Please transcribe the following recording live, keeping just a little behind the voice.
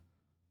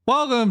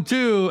Welcome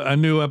to a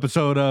new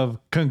episode of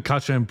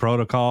Concussion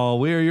Protocol.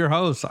 We are your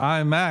hosts.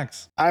 I'm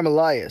Max. I'm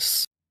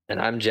Elias.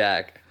 And I'm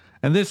Jack.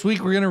 And this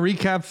week we're going to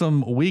recap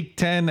some Week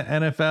 10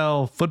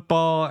 NFL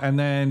football and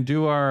then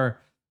do our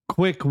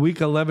quick Week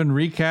 11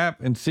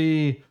 recap and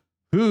see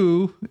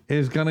who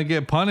is going to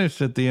get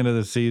punished at the end of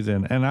the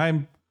season.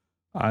 And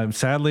I'm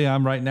sadly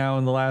right now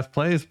in the last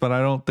place, but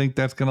I don't think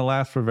that's going to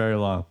last for very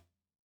long.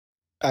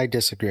 I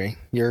disagree.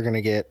 You're going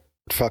to get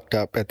fucked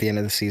up at the end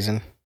of the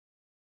season.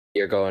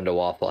 You're going to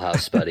Waffle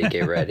House, buddy.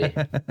 Get ready.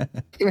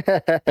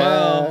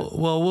 well,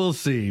 we'll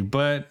see.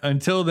 But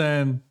until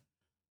then,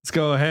 let's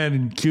go ahead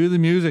and cue the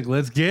music.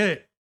 Let's get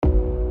it.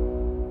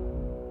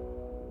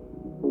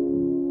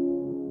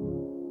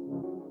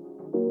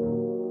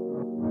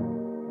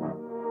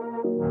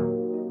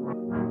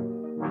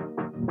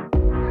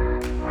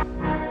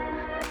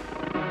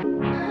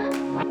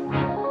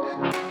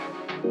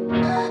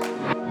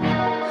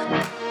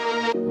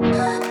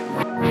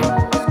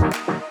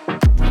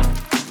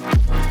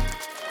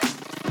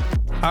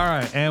 All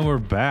right, and we're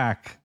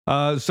back.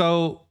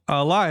 So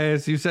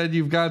Elias, you said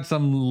you've got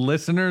some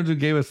listeners who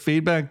gave us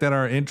feedback that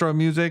our intro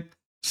music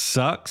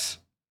sucks.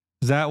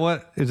 Is that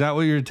what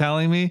you're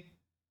telling me?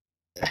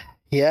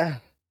 Yeah.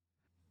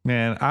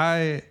 Man,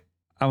 I'm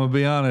gonna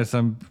be honest.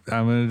 I'm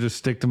gonna just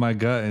stick to my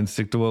gut and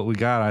stick to what we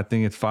got. I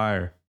think it's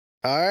fire.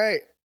 All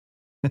right.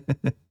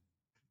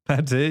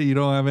 That's it. You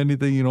don't have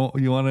anything you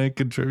want to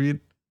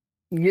contribute?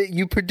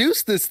 You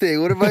produced this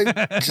thing. What if I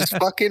just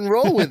fucking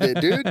roll with it,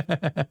 dude?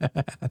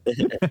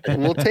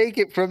 We'll take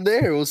it from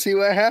there. We'll see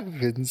what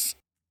happens.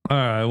 All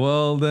right.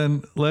 Well,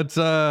 then let's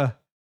talk.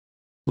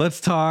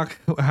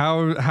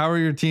 How are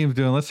your teams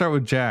doing? Let's start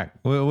with Jack.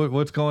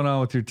 What's going on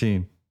with your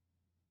team?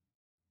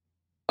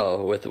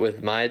 Oh,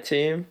 with my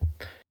team?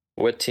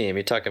 What team?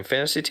 You talking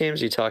fantasy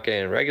teams? You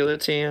talking regular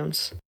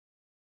teams?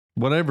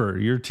 Whatever,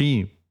 your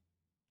team.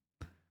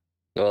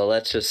 Well,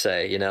 let's just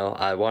say,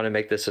 I want to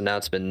make this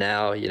announcement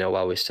now,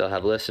 while we still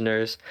have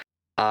listeners.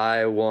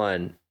 I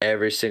won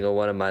every single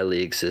one of my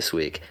leagues this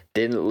week.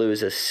 Didn't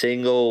lose a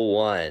single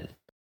one.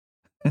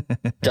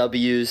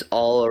 W's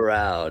all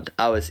around.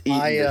 I was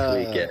eating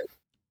this weekend.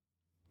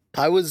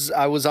 I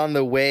was on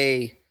the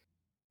way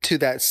to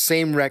that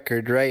same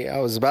record, right? I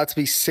was about to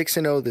be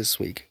 6-0 this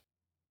week.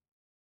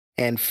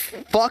 And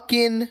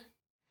fucking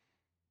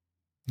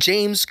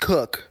James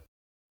Cook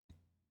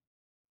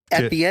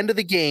at the end of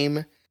the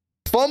game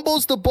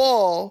fumbles the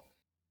ball,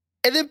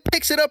 and then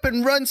picks it up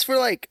and runs for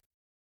like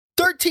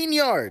 13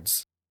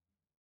 yards.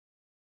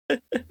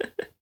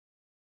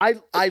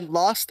 I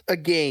lost a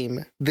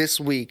game this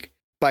week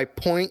by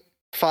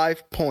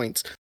 0.5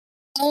 points.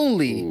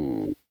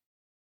 Only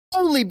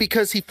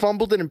because he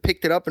fumbled it and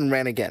picked it up and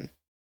ran again.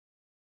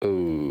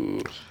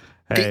 Ooh.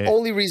 The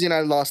only reason I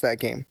lost that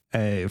game.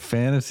 Hey,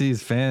 fantasy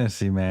is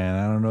fantasy, man.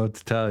 I don't know what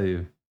to tell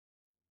you.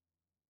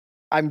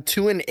 I'm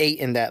 2-8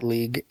 in that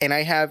league, and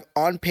I have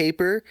on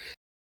paper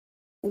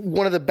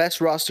one of the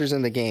best rosters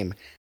in the game.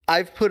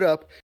 I've put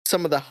up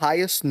some of the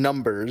highest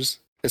numbers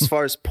as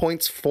far as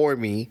points for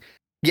me,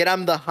 yet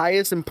I'm the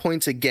highest in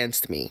points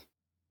against me.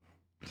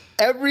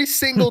 Every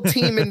single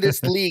team in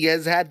this league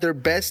has had their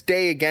best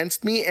day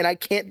against me, and I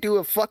can't do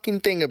a fucking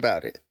thing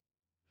about it.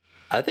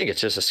 I think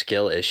it's just a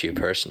skill issue,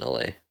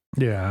 personally.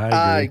 Yeah,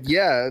 I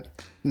agree.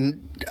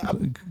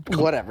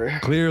 Whatever.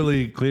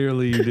 Clearly,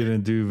 you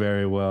didn't do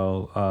very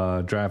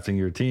well drafting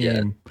your team.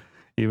 Yeah.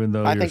 Even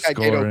though you're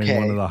scoring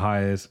one of the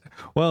highest.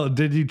 Well,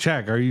 did you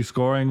check? Are you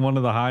scoring one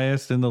of the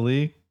highest in the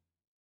league?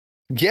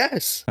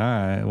 Yes. All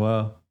right.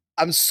 Well,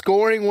 I'm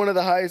scoring one of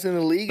the highest in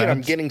the league, and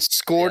I'm getting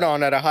scored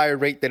on at a higher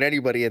rate than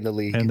anybody in the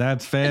league. And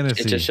that's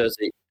fantasy. It just shows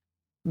it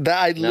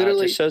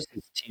just shows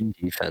his team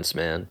defense,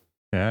 man.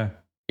 Yeah.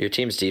 Your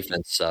team's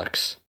defense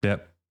sucks.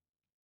 Yep.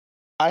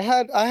 I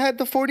had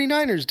the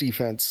 49ers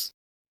defense.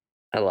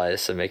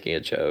 Elias making a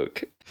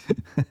joke.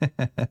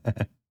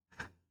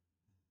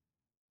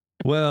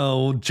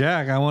 Well,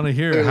 Jack, I want to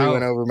hear how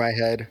went over my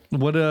head.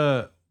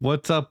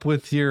 What's up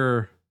with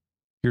your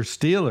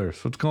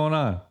Steelers? What's going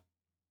on?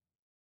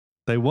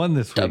 They won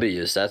this week.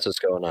 W's, that's what's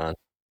going on.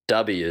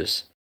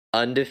 W's,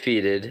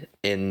 undefeated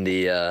in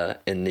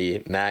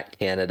the Matt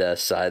Canada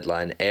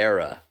sideline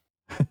era.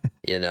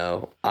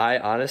 I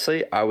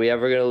honestly, are we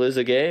ever going to lose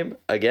a game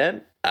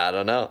again? I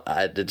don't know.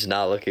 It's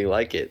not looking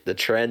like it. The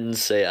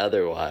trends say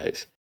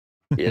otherwise.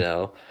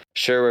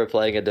 Sure, we're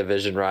playing a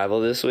division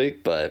rival this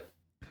week, but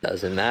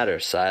doesn't matter.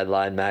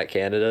 Sideline Matt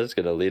Canada is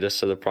going to lead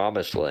us to the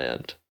promised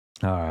land.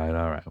 All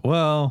right.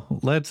 Well,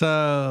 let's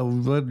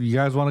you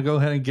guys want to go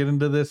ahead and get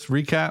into this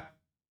recap?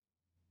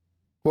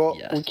 Well,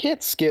 yes. We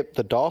can't skip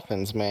the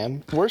Dolphins,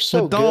 man. We're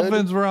so good. The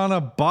Dolphins were on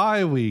a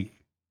bye week.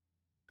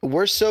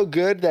 We're so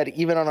good that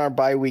even on our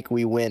bye week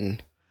we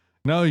win.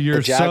 No,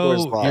 you're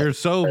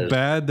so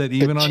bad that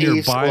even on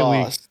your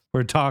bye week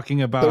we're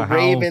talking about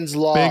how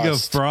big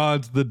of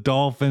frauds the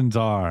Dolphins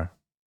are.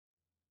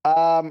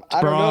 I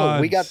don't know.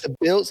 We got the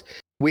Bills.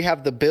 We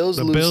have the Bills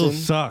losing. The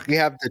Bills suck. We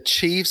have the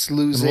Chiefs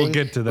losing. We'll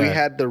get to that. We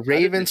had the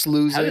Ravens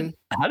losing.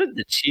 How did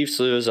the Chiefs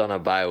lose on a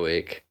bye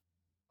week?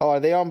 Oh,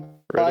 are they on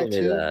bye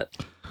too? That.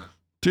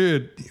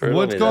 Dude, Riddle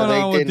what's me going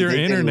that. on with your They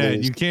didn't internet?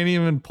 lose. You can't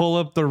even pull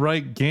up the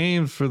right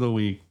games for the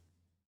week.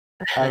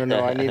 I don't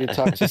know. I need to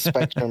talk to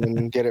Spectrum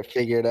and get it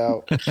figured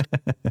out.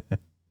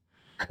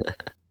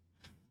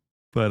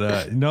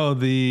 But no,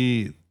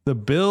 the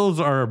Bills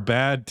are a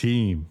bad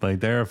team. Like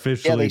they're Yeah,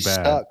 officially they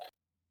bad. suck.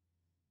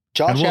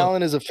 Josh And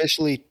Allen is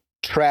officially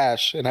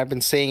trash, and I've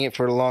been saying it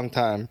for a long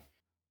time.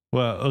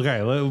 Well,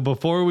 okay.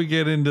 Before we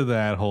get into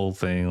that whole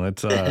thing,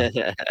 let's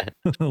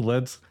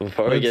let's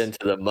Before we get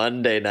into the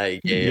Monday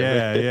night game.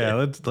 yeah.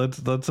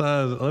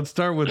 Let's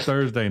start with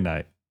Thursday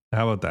night.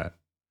 How about that?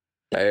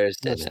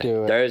 Let's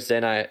do it.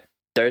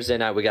 Thursday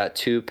night, we got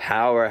two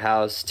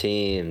powerhouse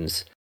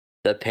teams,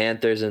 the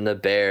Panthers and the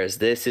Bears.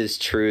 This is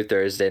true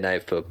Thursday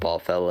night football,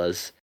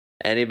 fellas.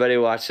 Anybody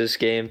watch this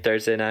game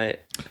Thursday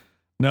night?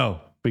 No,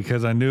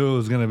 because I knew it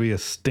was going to be a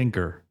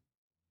stinker.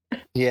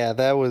 Yeah,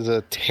 that was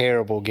a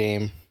terrible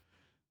game.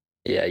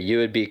 Yeah, you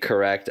would be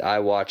correct. I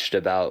watched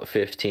about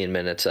 15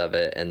 minutes of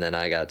it, and then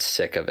I got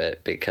sick of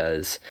it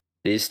because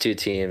these two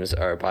teams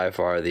are by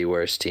far the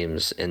worst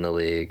teams in the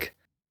league.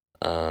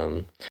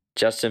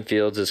 Justin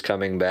Fields is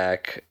coming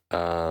back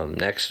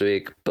next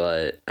week,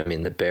 but I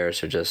mean the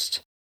Bears are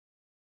just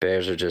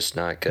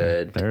not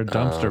good. They're a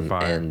dumpster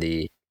fire, and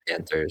the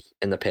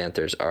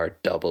Panthers are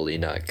doubly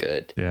not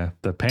good. Yeah,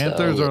 the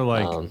Panthers are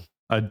like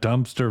a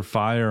dumpster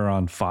fire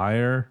on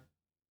fire,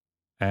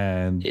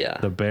 and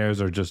the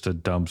Bears are just a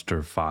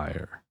dumpster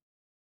fire.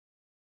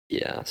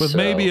 Yeah, with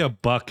maybe a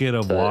bucket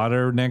of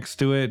water next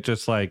to it,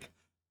 just like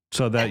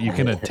so that you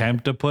can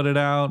attempt to put it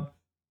out.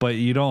 But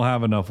you don't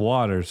have enough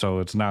water, so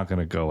it's not going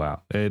to go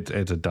out. It's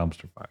a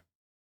dumpster fire.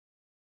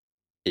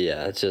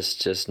 Yeah, it's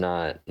just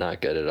not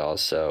good at all.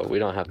 So we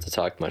don't have to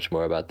talk much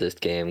more about this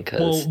game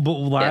because. Well, but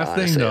last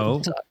thing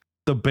though,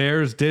 the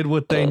Bears did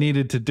what they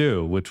needed to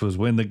do, which was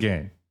win the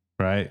game,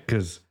 right?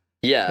 Because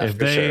if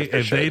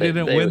they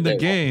didn't win the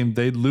game,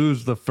 they'd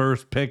lose the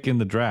first pick in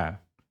the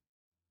draft.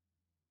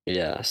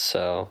 Yeah,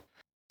 so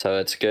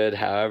it's good.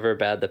 However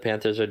bad the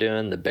Panthers are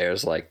doing, the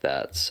Bears like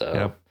that. So.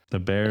 Yep. The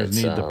Bears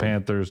need the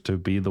Panthers to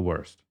be the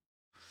worst.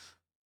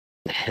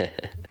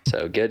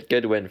 So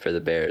good win for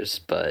the Bears,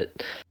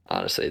 but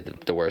honestly,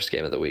 the worst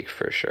game of the week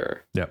for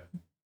sure. Yep.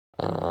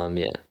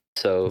 Yeah.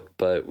 So,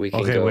 but we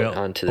can go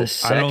on to the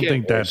second. I don't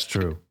think that's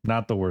true.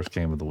 Not the worst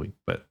game of the week,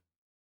 but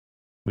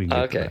we can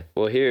get to that.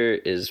 Well, here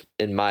is,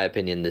 in my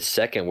opinion, the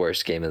second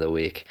worst game of the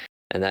week,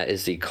 and that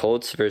is the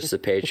Colts versus the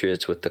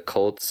Patriots, with the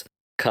Colts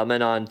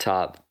coming on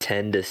top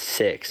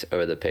 10-6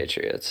 over the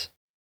Patriots.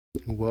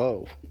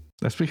 Whoa.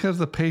 That's because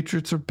the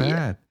Patriots are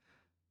bad.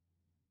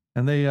 Yeah.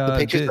 And the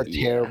Patriots are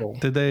terrible.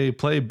 Did they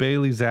play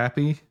Bailey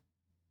Zappi?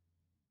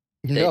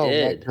 No,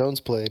 Mac Jones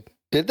played.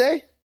 Did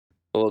they?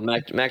 Well,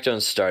 Mac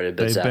Jones started,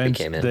 but Zappi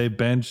came in. They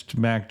benched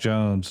Mac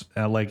Jones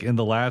like in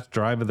the last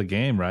drive of the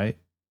game, right?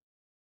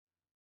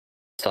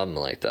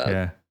 Something like that.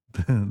 Yeah.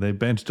 They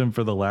benched him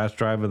for the last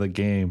drive of the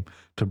game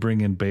to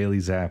bring in Bailey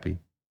Zappi.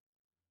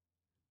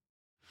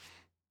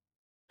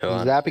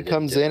 Zappi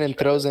comes in and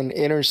throws an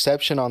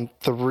interception on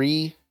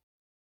 3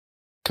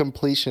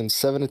 completions,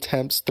 7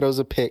 attempts, throws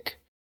a pick.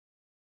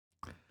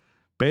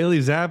 Bailey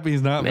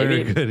Zappi's not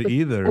very good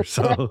either.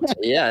 So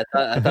yeah,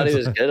 I thought he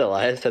was good,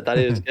 Elias. I thought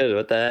he was good.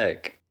 What the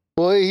heck?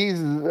 Well,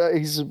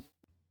 he's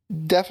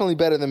definitely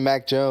better than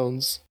Mac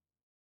Jones.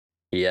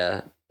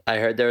 Yeah, I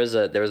heard there was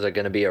going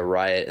to be a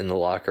riot in the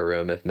locker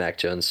room if Mac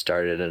Jones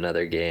started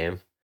another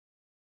game.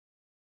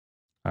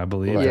 I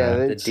believe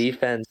that.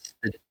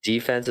 The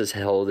defense is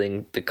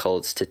holding the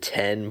Colts to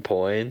 10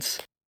 points.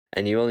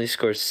 And you only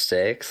score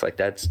 6? Like,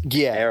 that's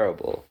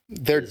terrible.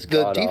 The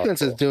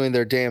defense is doing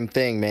their damn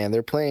thing, man.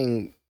 They're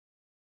playing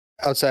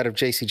outside of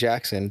J.C.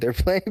 Jackson. They're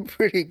playing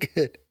pretty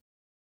good.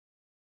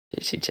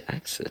 J.C.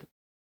 Jackson?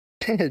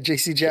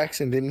 J.C.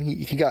 Jackson, didn't he?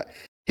 He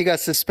got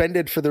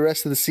suspended for the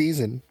rest of the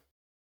season.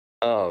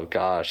 Oh,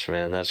 gosh,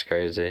 man. That's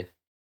crazy.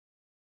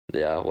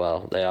 Yeah,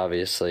 well, they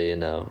obviously,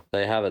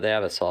 they have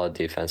a solid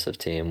defensive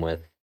team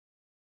with,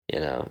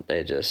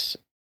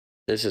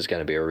 this is going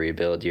to be a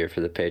rebuild year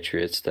for the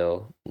Patriots.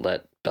 They'll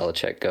let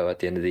Belichick go at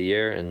the end of the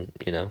year and,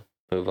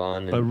 move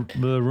on.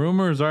 The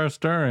rumors are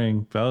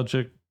stirring.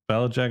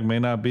 Belichick may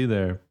not be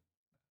there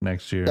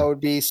next year. That would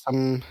be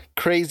some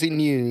crazy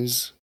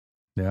news.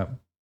 Yeah.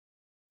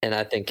 And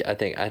I think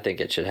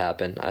it should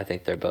happen. I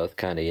think they're both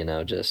kind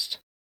of, just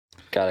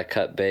got to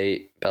cut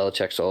bait.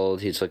 Belichick's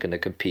old. He's looking to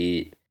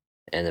compete.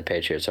 And the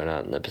Patriots are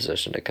not in the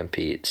position to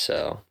compete.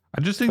 So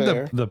I just think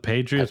the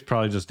Patriots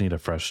probably just need a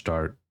fresh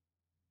start.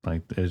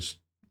 Like it's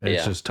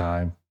just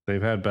time.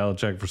 They've had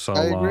Belichick for so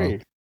long.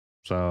 Agree.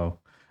 So,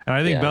 and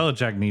I think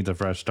Belichick needs a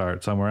fresh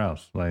start somewhere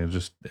else. Like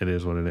it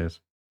is what it is.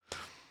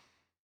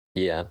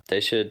 Yeah, they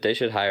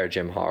should hire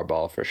Jim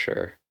Harbaugh for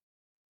sure.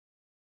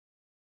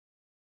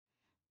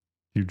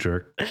 You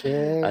jerk. I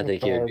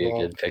think he would be a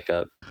good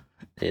pickup.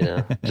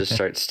 Just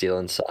start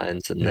stealing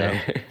signs in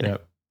there.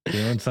 Yep.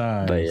 Stealing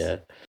signs. But yeah.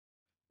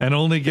 And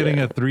only getting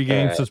a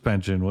 3-game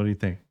suspension. What do you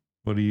think?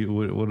 What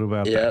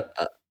about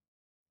that?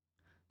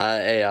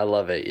 I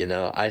love it.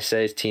 I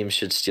say teams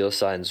should steal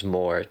signs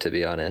more, to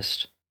be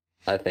honest.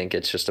 I think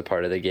it's just a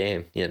part of the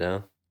game,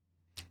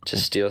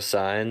 Just steal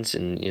signs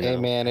and Hey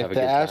man, have if a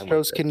the good time with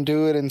Astros it. can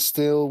do it and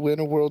still win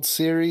a World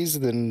Series,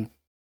 then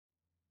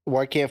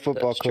why can't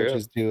football That's true.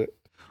 coaches do it?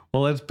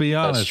 Well, let's be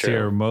honest true.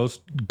 here.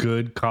 Most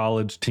good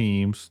college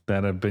teams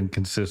that have been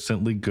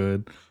consistently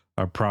good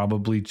are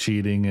probably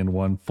cheating in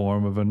one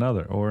form of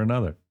another. Or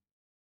they're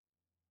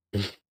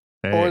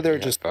Yeah,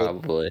 just good.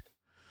 probably.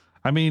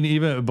 I mean,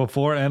 even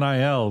before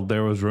NIL,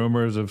 there was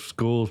rumors of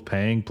schools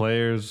paying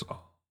players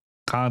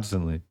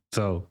constantly.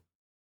 So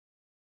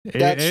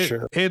That's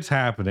true. it's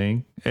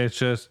happening. It's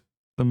just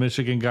the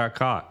Michigan got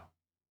caught.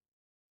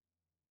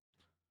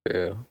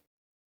 True.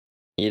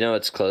 You know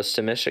it's close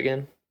to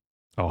Michigan?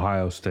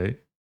 Ohio State.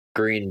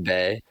 Green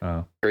Bay.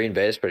 Oh, Green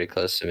Bay is pretty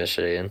close to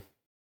Michigan.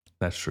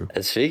 that's true.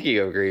 And speaking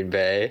of Green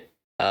Bay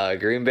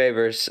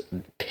versus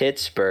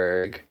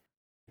Pittsburgh.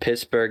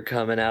 Pittsburgh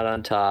coming out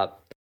on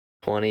top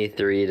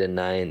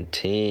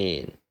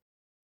 23-19.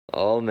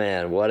 Oh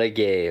man, what a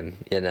game,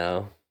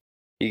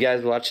 You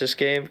guys watch this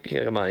game?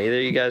 Come on, either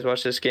of you guys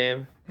watch this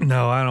game?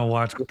 No, I don't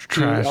watch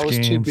trash I was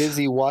games. too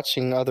busy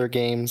watching other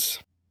games.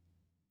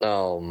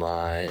 Oh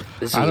my.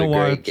 This is I don't a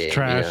great watch game,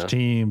 trash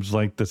teams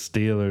like the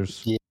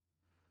Steelers. Yeah.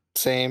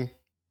 Same.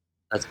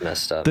 That's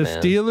messed up, The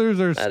man. Steelers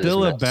are That is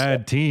still a messed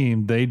bad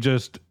team. They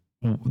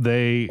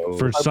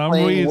for Are some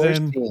playing worse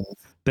reason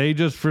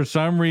teams. for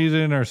some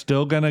reason are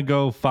still gonna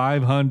go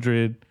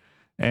 500,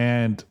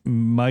 and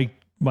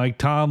Mike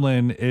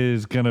Tomlin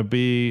is gonna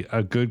be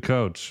a good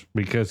coach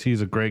because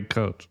he's a great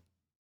coach.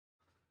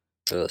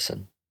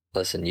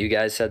 Listen, you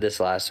guys said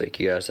this last week.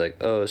 You guys were like,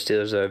 oh,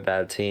 Steelers are a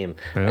bad team.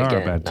 They are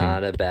a bad team.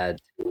 Not a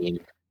bad team.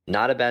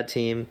 Not a bad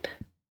team.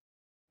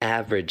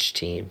 Average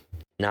team.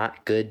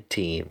 Not good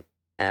team.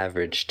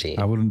 Average team.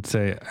 I wouldn't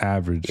say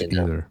average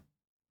either.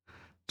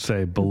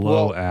 Say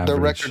below average.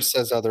 The record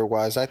says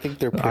otherwise. I think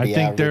they're pretty I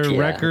think average. their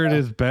record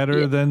is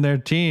better than their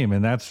team,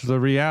 and that's the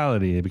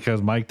reality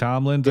because Mike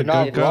Tomlin's a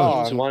good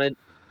coach.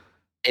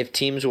 If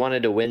teams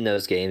wanted to win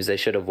those games, they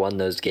should have won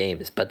those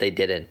games, but they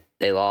didn't.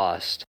 They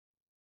lost.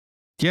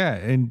 Yeah,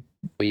 and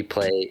we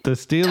play the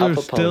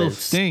Steelers still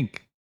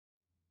stink.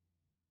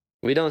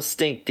 We don't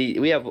stink.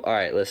 All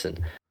right,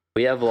 listen.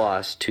 We have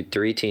lost to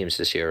 3 teams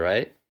this year,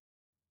 right?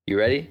 You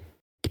ready?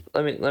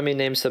 Let me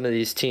name some of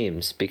these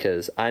teams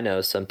because I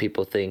know some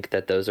people think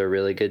that those are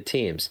really good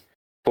teams.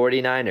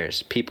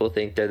 49ers, people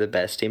think they're the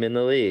best team in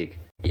the league.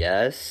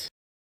 Yes.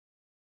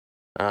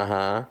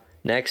 Uh-huh.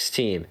 Next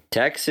team,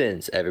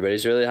 Texans.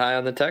 Everybody's really high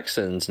on the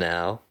Texans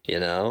now,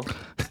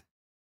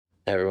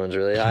 Everyone's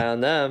really high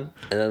on them.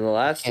 And then the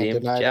last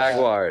team,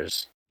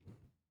 Jaguars.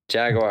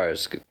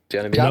 Jaguars.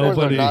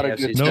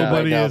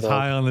 Nobody is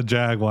high on the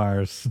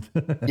Jaguars.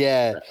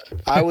 Yeah,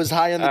 I was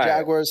high on the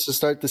Jaguars to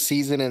start the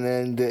season,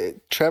 and then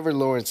Trevor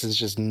Lawrence has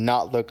just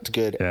not looked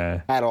good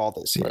at all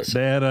this year.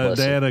 They had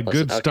a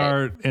good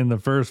start in the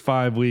first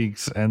 5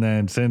 weeks, and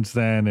then since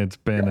then it's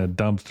been a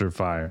dumpster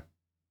fire.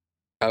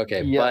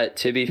 Okay, but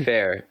to be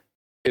fair,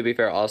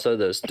 also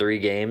those 3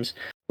 games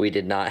we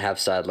did not have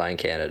Sideline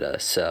Canada,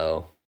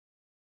 so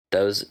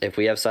if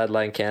we have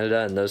Sideline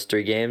Canada in those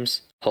 3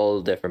 games,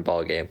 whole different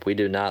ball game. We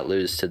do not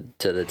lose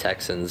to the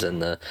Texans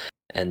and the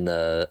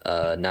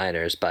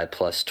Niners by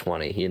plus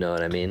 20. You know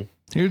what I mean?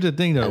 Here's the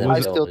thing, though.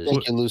 I still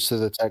think you lose to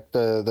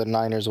the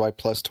Niners by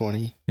plus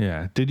 20.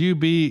 Yeah. Did you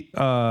beat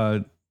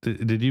the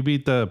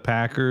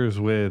Packers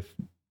with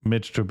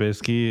Mitch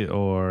Trubisky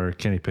or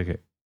Kenny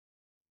Pickett?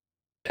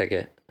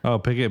 Pickett. Oh,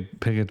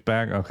 Pickett's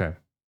back. Okay.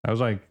 I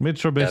was like,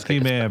 Mitch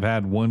Trubisky may have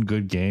had one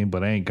good game,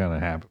 but ain't gonna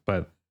happen.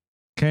 But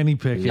Kenny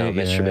Pickett. No,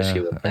 Mitch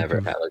Trubisky will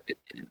never have a good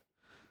game.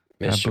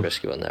 Mitch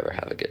Trubisky will never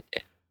have a good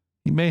game.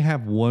 He may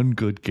have one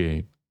good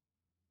game.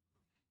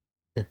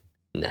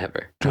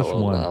 Never. Just I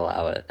won't one.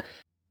 allow it.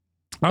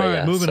 All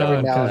right, moving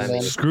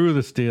on. Screw the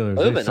Steelers.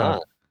 Moving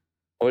on.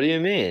 What do you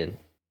mean?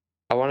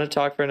 I want to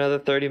talk for another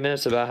 30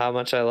 minutes about how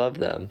much I love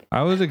them.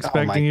 I was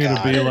expecting you to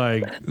be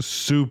like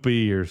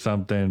soupy or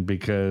something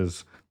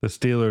because the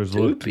Steelers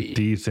looked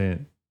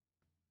decent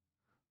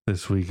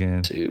this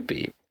weekend.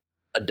 Soupy.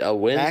 A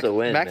win's a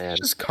win, Max man. is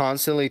just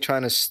constantly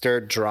trying to stir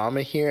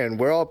drama here, and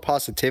we're all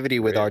positivity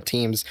with our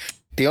teams.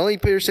 The only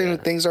person who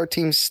thinks our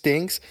team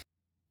stinks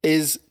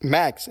is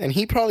Max, and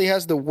he probably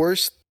has the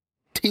worst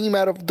team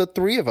out of the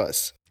 3 of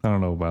us. I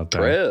don't know about that.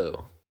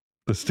 True.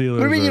 The Steelers. What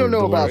do you mean you don't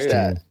know about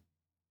that?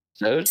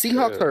 So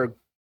Seahawks are.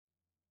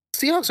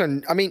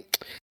 I mean,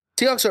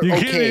 Seahawks are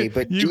okay,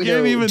 but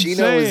Gino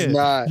is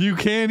not. You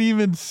can't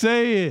even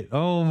say it.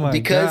 Oh my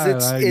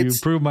god! You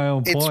prove my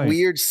own point. It's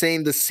weird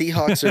saying the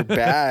Seahawks are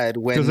bad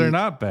when because they're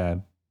not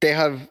bad.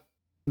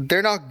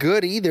 They're not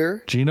good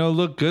either. Gino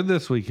looked good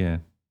this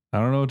weekend. I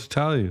don't know what to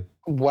tell you.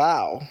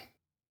 Wow.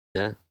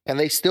 Yeah. And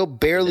they still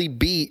barely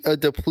beat a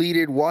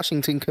depleted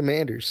Washington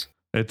Commanders.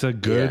 It's a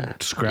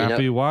good,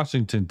 scrappy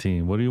Washington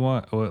team. What do you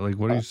want? What do you?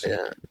 What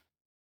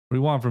do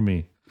you want from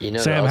me?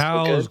 Sam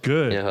Howell is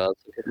good. You know who else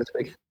looked good this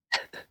weekend?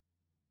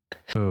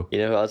 Who? You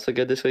know who else looked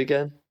good this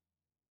weekend?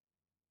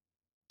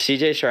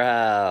 CJ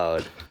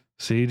Stroud.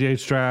 CJ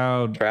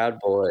Stroud. Stroud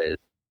boys.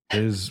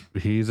 He's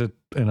an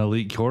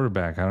elite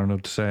quarterback. I don't know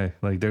what to say.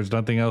 Like, there's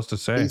nothing else to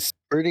say.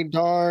 pretty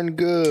darn The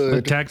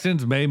good.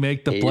 Texans may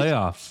make the He's-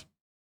 playoffs.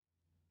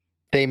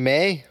 They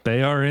may.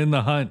 They are in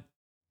the hunt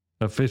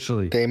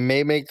officially. They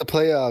may make the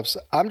playoffs.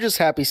 I'm just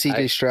happy CJ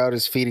I- Stroud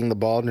is feeding the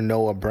ball to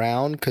Noah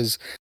Brown because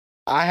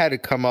I had to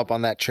come up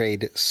on that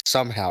trade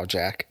somehow,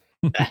 Jack.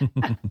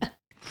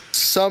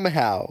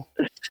 Somehow.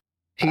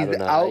 He's don't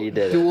know how out you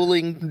did it.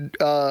 dueling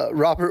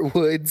Robert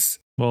Woods.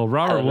 Well,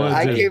 Robert don't know. Woods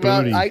I is came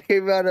booty. out. I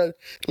came out of.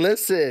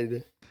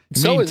 Listen.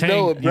 You So mean is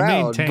Noah You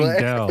Brown. mean Tank But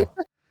Dell?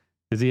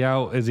 Is he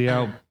out? Is he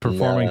out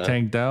performing No.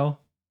 Tank Dell?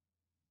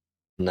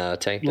 No,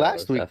 Tank Dell Last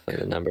was week-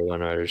 definitely the number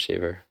one wide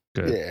receiver.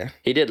 Good. yeah.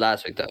 He did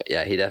last week though.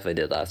 Yeah, he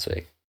definitely did last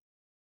week.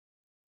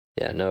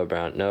 Yeah, Noah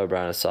Brown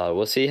is solid.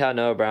 We'll see how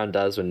Noah Brown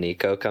does when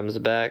Nico comes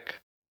back.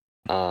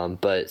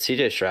 But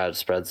CJ Stroud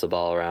spreads the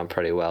ball around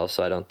pretty well,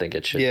 so I don't think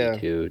it should Yeah.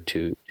 be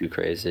too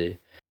crazy.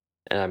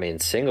 And I mean,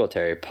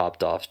 Singletary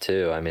popped off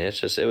too. I mean,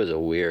 it was a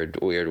weird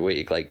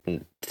week. Like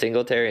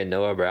Singletary and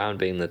Noah Brown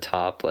being the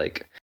top,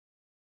 like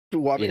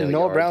Well, You know,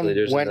 Noah yards Brown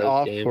leaders in went those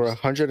off games. for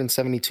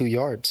 172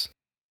 yards.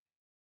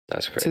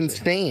 that's It's crazy.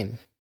 insane.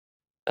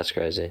 That's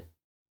crazy.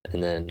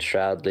 And then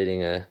Stroud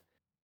leading a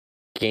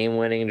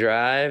game-winning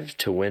drive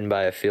to win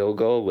by a field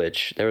goal,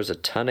 which there was a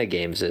ton of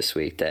games this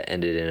week that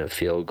ended in a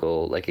field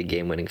goal, like a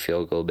game-winning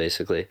field goal,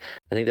 basically.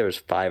 I think there was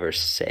 5 or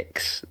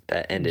 6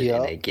 that ended in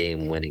Yup. a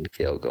game-winning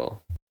field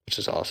goal, which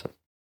is awesome.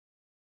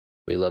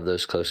 We love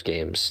those close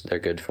games. They're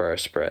good for our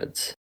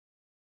spreads.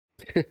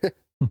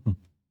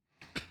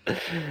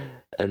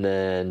 And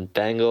then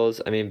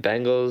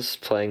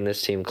Bengals playing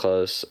this team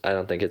close. I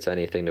don't think it's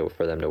anything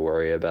for them to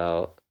worry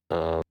about.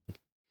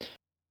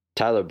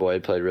 Tyler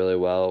Boyd played really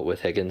well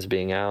with Higgins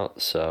being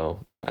out,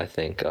 so I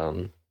think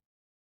the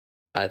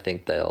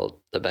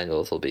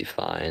Bengals will be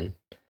fine.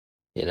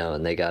 You know,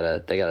 and they got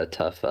a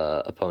tough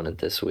opponent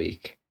this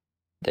week.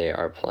 They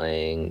are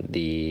playing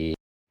the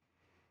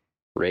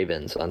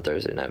Ravens on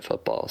Thursday Night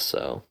Football,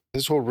 so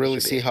This will really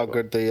should be see how cool.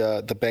 good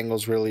the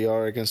Bengals really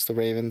are against the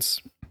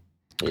Ravens.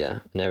 yeah,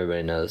 and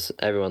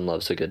everyone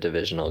loves a good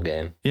divisional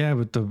game. Yeah,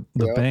 but the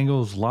Yeah.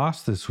 Bengals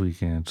lost this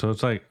weekend, so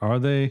it's like, are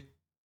they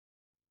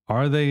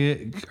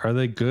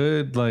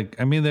good? Like,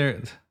 I mean,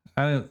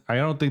 I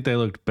don't think they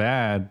looked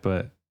bad,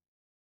 but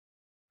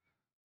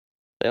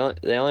They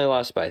only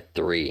lost by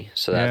 3,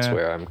 so that's Yeah.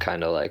 where I'm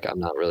kind of like I'm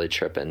not really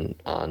tripping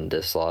on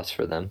this loss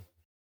for them.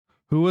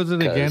 who was it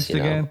 'Cause, against you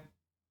know, again?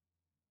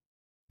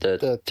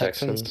 The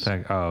Texans.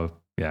 Texans. Oh,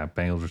 yeah,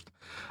 Bengals.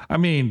 I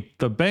mean,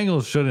 the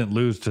Bengals shouldn't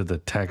lose to the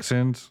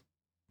Texans,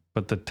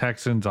 but the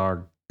Texans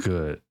are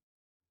good.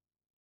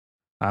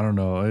 I don't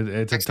know.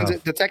 It's a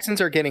tough. The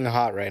Texans are getting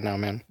hot right now,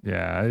 man.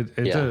 Yeah, it's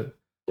Yeah.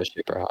 They're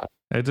super hot.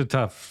 it's a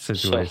tough So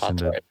situation.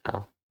 hot right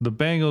now. The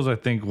Bengals, I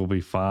think, will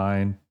be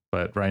fine,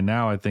 but right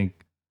now, I think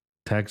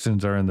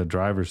Texans are in the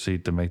driver's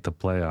seat to make the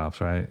playoffs,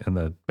 right? And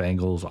the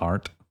Bengals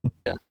aren't.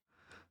 Yeah.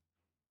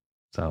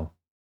 So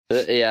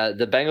Yeah,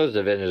 the Bengals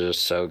division is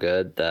just so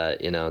good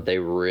that, you know,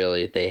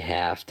 they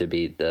have to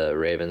beat the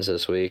Ravens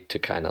this week to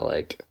kind of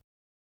like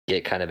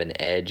get kind of an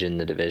edge in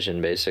the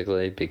division,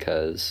 basically,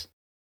 because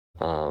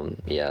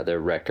their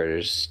record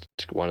is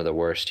one of the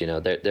worst. You know,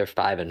 they're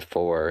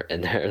 5-4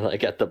 and they're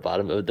like at the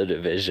bottom of the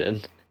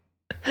division.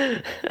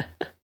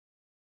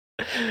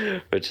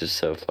 Which is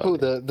so funny. Who,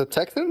 the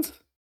Texans?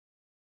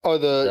 Or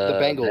the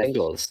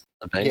Bengals?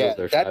 The Bengals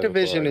Yeah, are that 5-4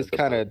 division is at the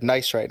kind bottom. of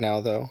nice right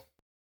now, though.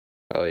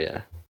 Oh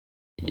yeah,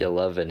 you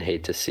love and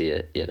hate to see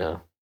it, you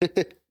know.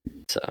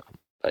 So,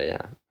 but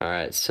yeah. All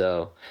right.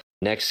 So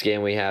next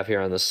game we have here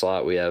on the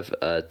slot, we have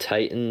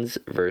Titans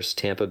versus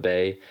Tampa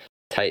Bay.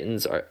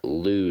 Titans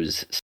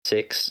lose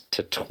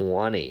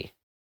 6-20.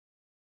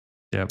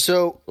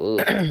 So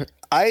Ugh.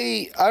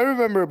 I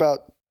remember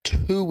about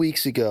 2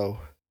 weeks ago,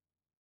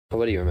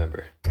 What do you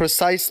remember?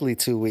 precisely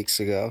 2 weeks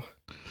ago,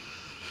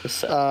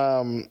 What's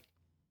up?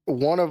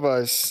 one of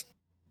us.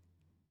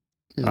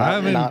 I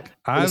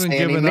haven't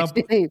given up.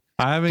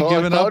 I haven't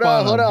given Hold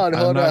up on. on, them.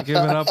 hold I'm not on.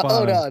 giving up on.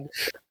 Hold them.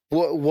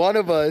 on. One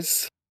of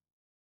us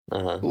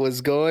Uh-huh.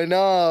 was going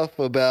off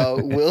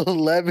about Will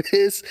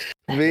Levis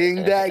being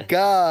that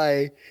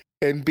guy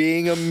and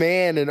being a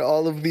man and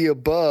all of the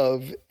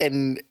above,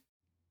 and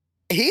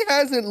he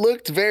hasn't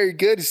looked very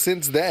good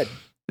since then.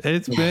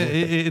 It's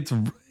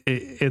been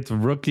it's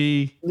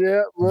rookie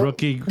Yeah,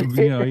 rookie.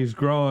 You know, he's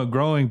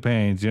growing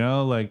pains. You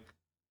know, like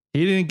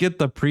he didn't get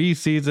the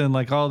preseason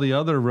like all the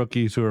other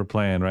rookies who are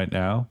playing right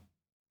now.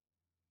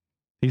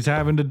 He's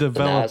having to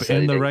develop so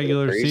in he the didn't get the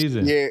regular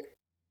preseason. season.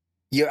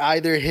 You're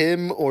either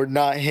him or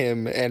not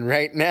him, and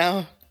right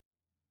now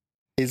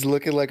he's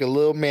looking like a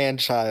little man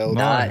child.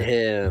 No. Not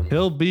him.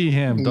 He'll be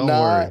him. Don't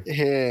Not worry.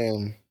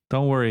 him.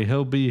 Don't worry.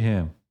 He'll be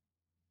him.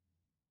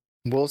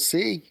 We'll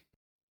see.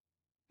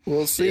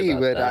 We'll See see,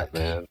 about but that,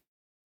 man.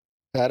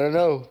 I don't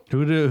know.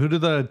 Who do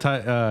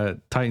the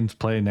Titans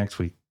play next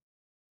week?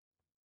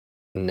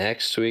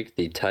 Next week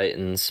the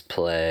Titans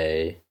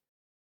play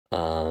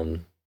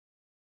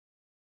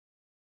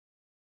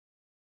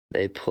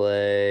they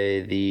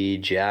play the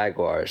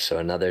Jaguars, so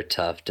another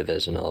tough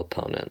divisional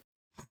opponent.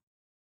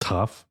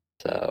 Tough.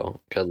 So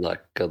good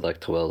luck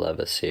to Will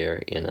Levis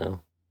here, you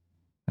know.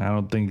 I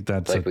don't think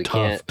that's Like, a we tough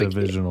can't- we can't-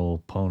 divisional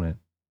opponent.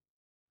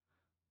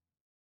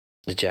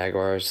 The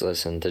Jaguars,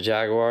 listen, the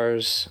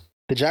Jaguars.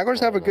 The Jaguars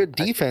have a good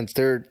defense.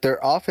 Their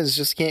offense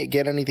just can't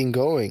get anything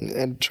going,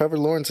 and Trevor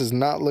Lawrence is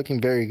not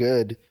looking very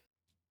good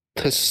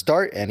to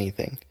start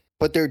anything.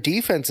 But their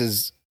defense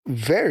is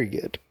very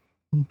good.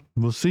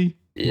 We'll see.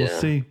 Yeah. We'll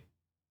see.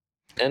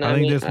 And I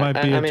think this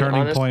might be a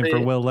turning point for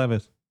Will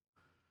Levis.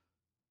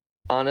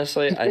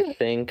 Honestly, I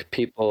think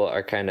people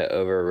are kind of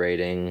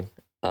overrating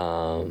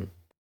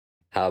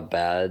how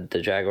bad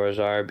the Jaguars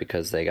are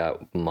because they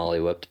got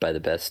mollywhipped by the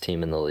best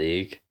team in the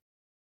league.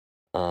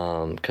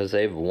 Because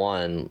they've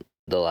won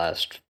the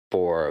last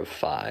 4 of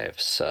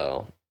 5,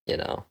 so you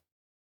know,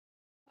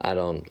 I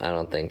don't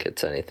think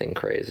it's anything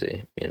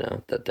crazy, you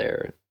know, that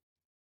they're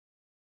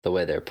the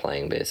way they're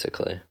playing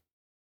basically.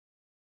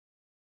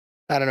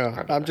 I don't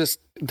know.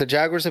 The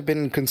Jaguars have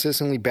been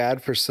consistently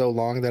bad for so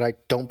long that I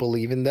don't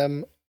believe in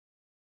them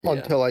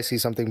until I see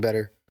something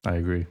better. I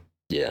agree.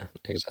 Yeah,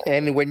 exactly.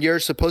 And when you're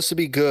supposed to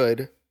be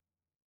good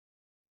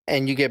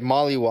and you get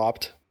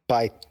mollywopped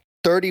by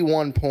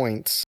 31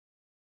 points,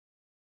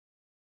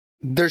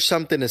 there's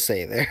something to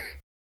say there.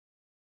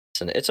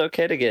 Listen, it's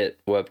okay to get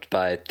whooped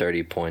by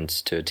 30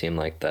 points to a team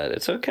like that.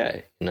 It's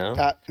okay, you know?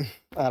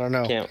 I don't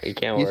know. You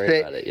can't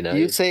worry about it, you know?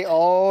 You say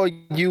all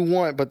you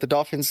want, but the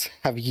Dolphins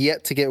have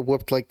yet to get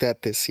whooped like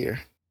that this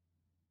year.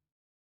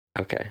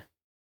 Okay.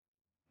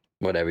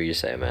 Whatever you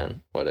say,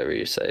 man. Whatever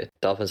you say.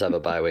 Dolphins have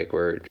a bye week.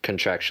 We're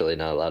contractually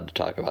not allowed to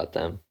talk about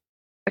them.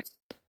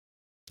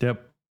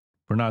 Yep.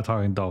 We're not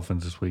talking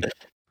Dolphins this week.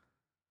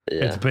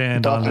 Yeah. It's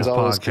banned Dolphins on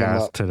always this come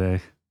podcast up. today.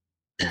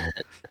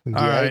 All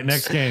right,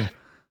 next game.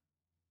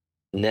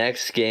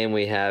 Next game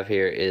we have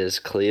here is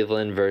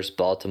Cleveland versus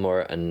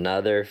Baltimore.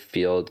 Another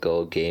field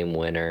goal game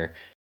winner.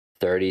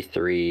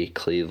 33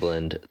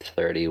 Cleveland,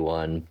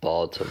 31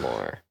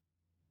 Baltimore.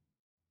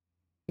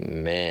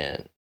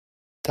 Man.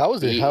 That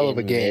was a hell of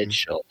a game.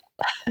 Mitchell.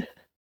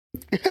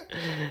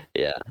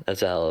 Yeah,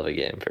 that's a hell of a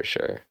game for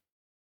sure.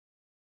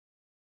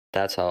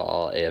 That's how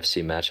all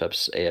AFC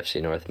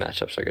North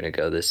matchups are going to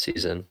go this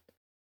season.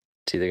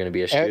 It's either going to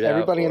be a shootout.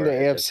 Everybody in the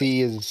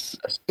AFC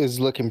is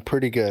looking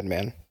pretty good,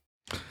 man.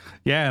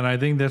 Yeah, and I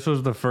think this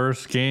was the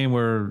first game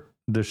where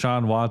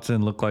Deshaun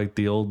Watson looked like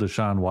the old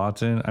Deshaun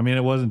Watson. I mean,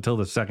 it wasn't until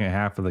the second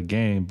half of the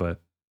game,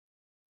 but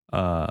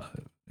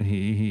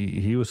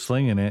he was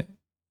slinging it,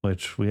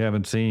 which we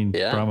haven't seen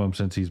from him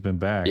since he's been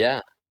back.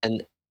 Yeah,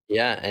 and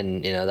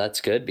you know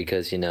that's good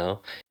because you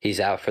know he's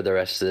out for the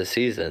rest of the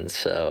season.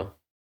 So,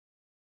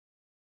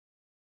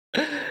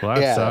 well,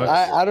 that sucks.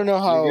 I don't know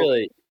how.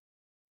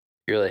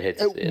 You really hate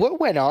to see it. What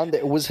went on?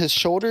 Was his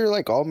shoulder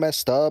like all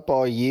messed up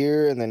all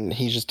year, and then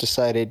he just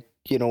decided,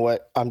 you know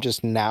what?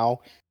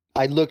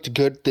 I looked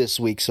good this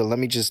week, so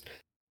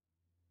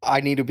I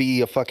need to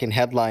be a fucking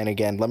headline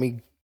again. Let me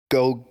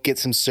go get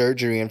some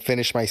surgery and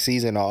finish my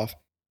season off.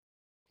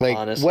 Like,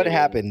 honestly, what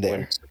happened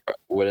there?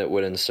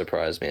 Wouldn't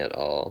surprise me at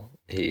all.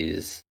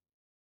 He's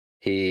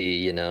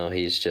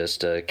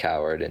just a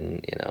coward,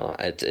 and you know,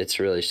 it's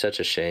really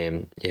such a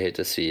shame. You hate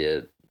to see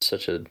it.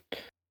 Such a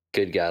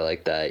good guy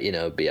like that, you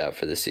know, be out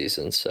for the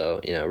season. So,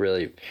 you know,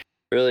 really,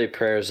 really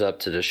prayers up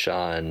to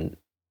Deshaun.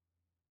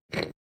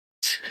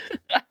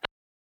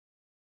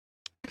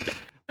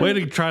 Way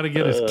to try to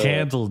get us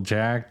canceled,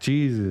 Jack.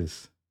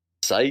 Jesus.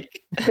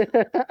 Psych.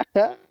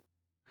 All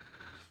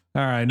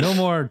right, no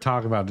more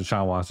talk about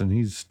Deshaun Watson.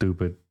 He's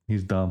stupid.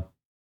 He's dumb.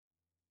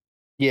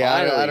 Yeah,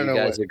 Finally, I don't know. You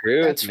guys agree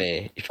with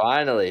me.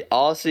 Finally,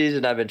 all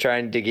season I've been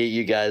trying to get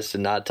you guys to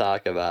not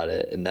talk about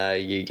it, and now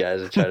you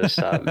guys are trying to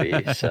stop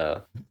me.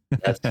 So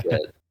that's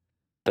good.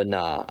 But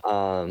nah.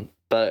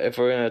 But if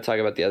we're gonna talk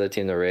about the other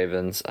team, the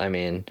Ravens, I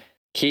mean,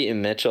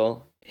 Keaton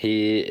Mitchell,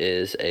 he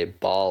is a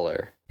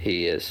baller.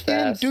 He is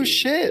fast. He didn't do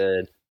shit.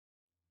 Good.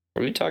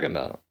 What are you talking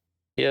about?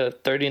 He had a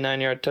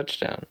 39-yard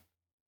touchdown.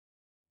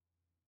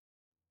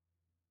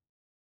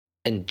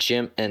 And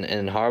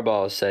and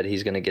Harbaugh said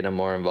he's gonna get him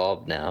more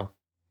involved now.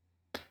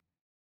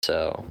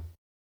 So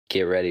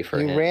get ready for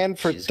him. He ran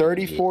for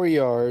 34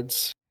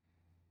 yards.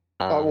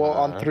 Well,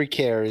 on 3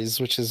 carries,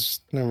 which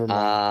is never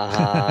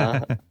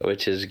mind.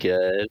 Which is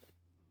good.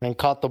 And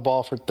caught the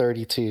ball for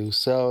 32.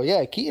 So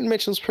yeah, Keaton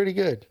Mitchell's pretty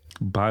good.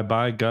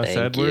 Bye Gus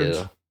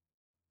Edwards.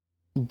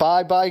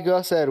 Bye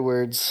Gus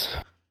Edwards.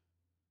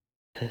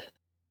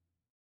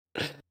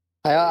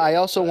 I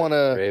also want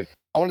to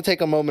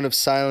take a moment of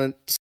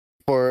silence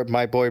for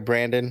my boy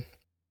Brandon.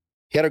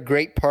 He had a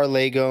great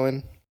parlay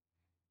going.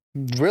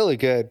 Really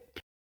good.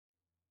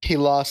 He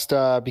lost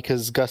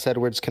because Gus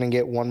Edwards couldn't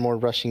get one more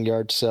rushing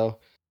yard. So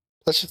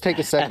let's just take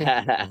a second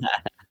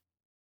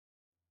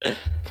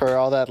for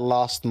all that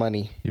lost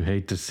money. You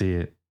hate to see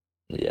it.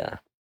 Yeah.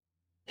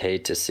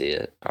 Hate to see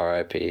it.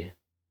 R.I.P.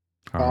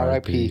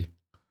 R.I.P.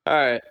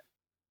 All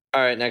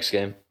right, next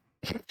game.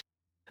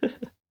 All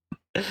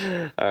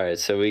right,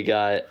 so we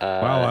got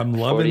wow, I'm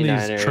loving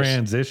 49ers. These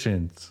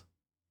transitions.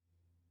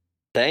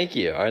 Thank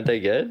you. Aren't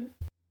they good?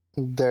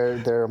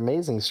 They're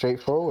amazing,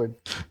 straightforward.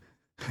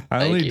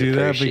 I only do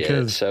that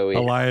because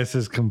Elias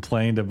has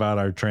complained about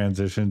our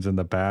transitions in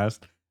the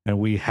past, and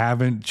we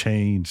haven't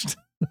changed.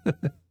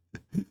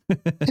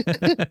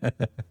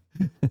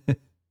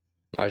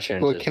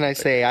 What can I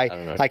say?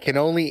 I can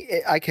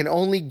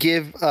only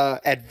give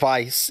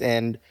advice,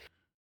 and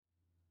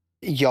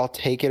y'all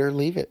take it or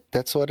leave it.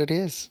 That's what it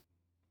is.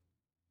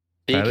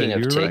 Speaking of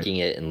You're taking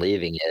right. it and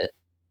leaving it,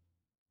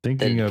 the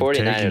Thinking of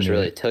 49ers taking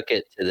really it. took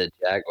it to the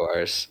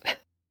Jaguars.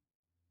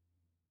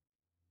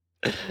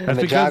 That's And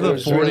the because the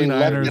Jaguars really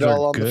left 49ers it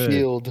all are on the good.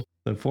 field.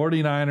 The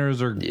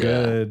 49ers are Yeah.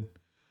 good.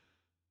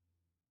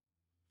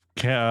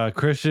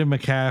 Christian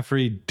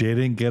McCaffrey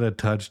didn't get a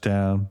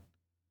touchdown,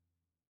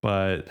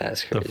 but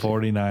That's the crazy.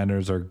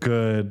 49ers are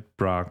good.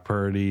 Brock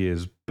Purdy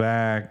is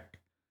back.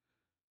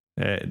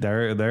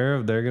 They're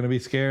going to be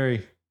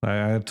scary.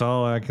 That's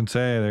all I can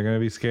say. They're going to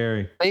be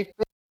scary. They've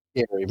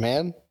been scary,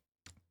 man.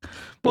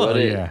 Well,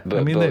 yeah.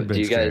 I mean, they've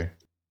been scary.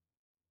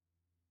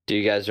 Do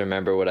you guys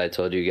remember what I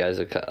told you guys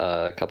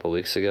a couple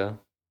weeks ago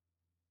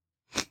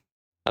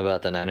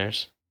about the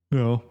Niners?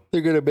 No.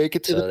 They're gonna make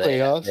it to the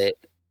playoffs.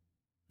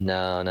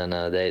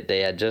 No.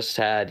 They had just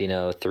had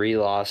 3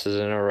 losses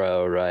in a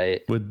row,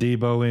 right? With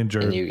Debo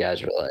injured. And you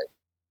guys were like,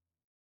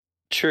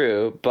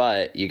 true,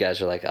 but you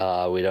guys were like,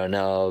 oh, we don't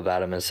know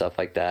about him and stuff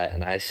like that.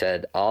 And I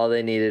said all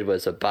they needed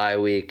was a bye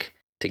week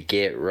to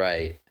get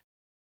right,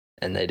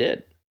 and they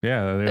did.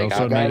 Yeah, they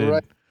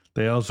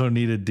also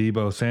needed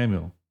Debo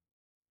Samuel.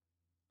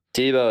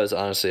 Debo is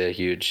honestly a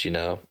huge,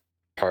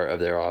 part of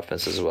their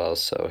offense as well.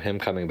 So him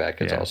coming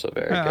back is also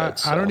very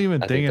good. I don't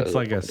even think it's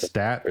like a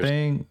stat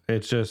thing.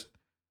 It's just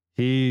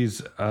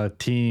he's a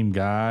team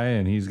guy,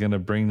 and he's going to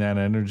bring that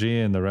energy,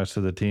 and the rest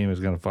of the team is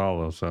going to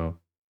follow. So,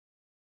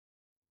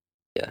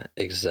 yeah,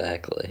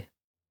 exactly.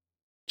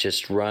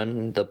 Just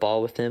run the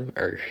ball with him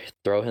or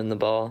throw him the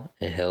ball,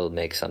 and he'll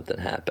make something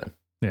happen.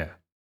 Yeah,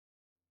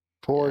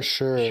 for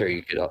sure. Sure,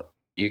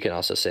 you can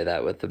also say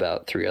that with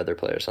about 3 other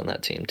players on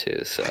that team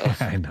too. So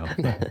I know.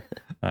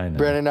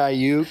 Brandon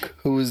Ayuk,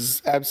 who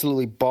is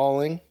absolutely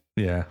balling.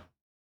 Yeah.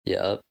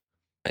 Yep.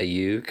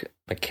 Ayuk,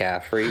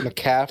 McCaffrey,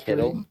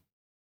 Kittle,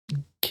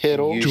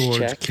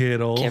 George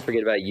Kittle. Can't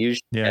forget about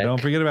Juszczyk. Yeah,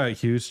 don't forget about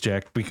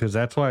Juszczyk, because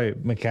that's why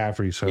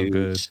McCaffrey's so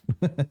good.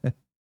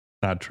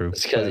 Not true.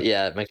 It's because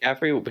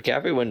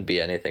McCaffrey wouldn't be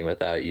anything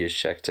without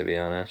Juszczyk, to be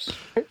honest.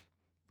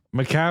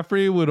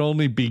 McCaffrey would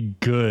only be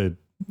good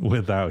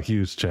without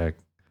Juszczyk.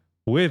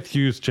 With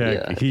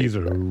Juszczyk, he's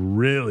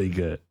really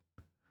good.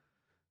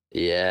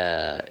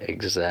 Yeah,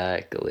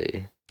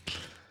 exactly.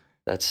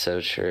 That's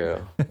so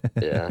true.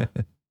 Yeah.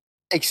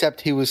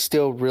 Except he was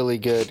still really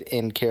good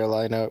in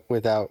Carolina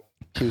without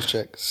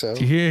Juszczyk. So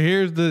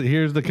here's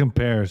the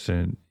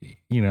comparison.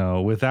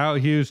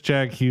 Without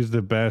Juszczyk, he's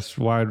the best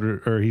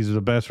he's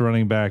the best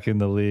running back in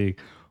the league.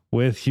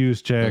 With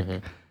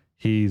Juszczyk,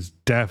 he's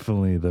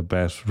definitely the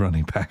best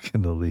running back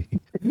in the league.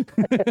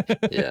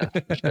 Yeah,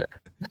 for sure.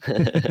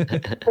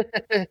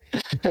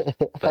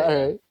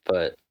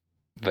 But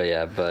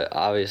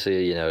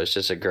obviously, it's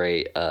just a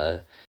great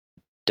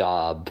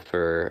daub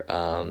for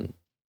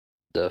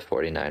the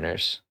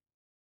 49ers.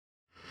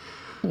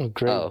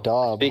 Great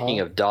daub. Speaking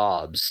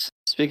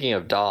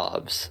of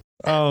Dobbs.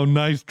 Oh,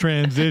 nice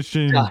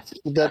transition.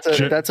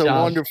 That's a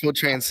wonderful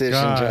transition,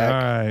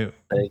 Jack. All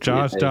right.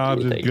 Josh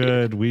Dobbs is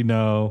good. We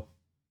know.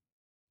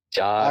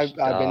 I've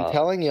been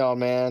telling y'all,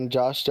 man.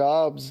 Josh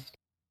Dobbs.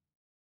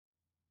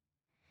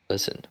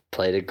 Listen,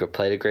 played a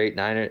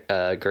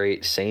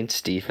great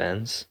Saints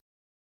defense,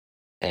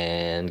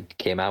 and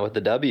came out with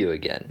the W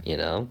again.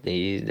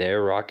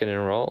 They're rocking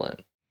and rolling.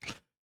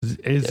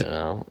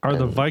 Are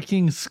the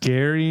Vikings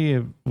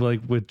scary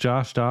with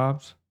Josh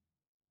Dobbs?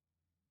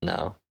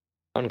 No,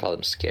 I wouldn't call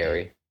them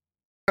scary.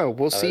 Oh,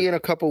 we'll see in a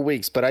couple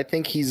weeks, but I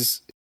think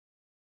he's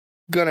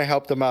gonna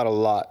help them out a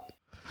lot.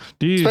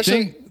 Do you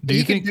think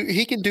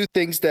he can do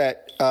things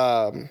that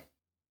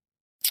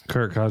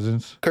Kirk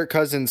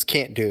Cousins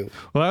can't do?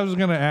 Well, I was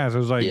gonna ask. I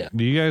was like,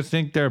 do you guys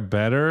think they're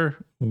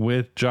better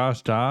with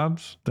Josh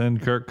Dobbs than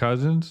Kirk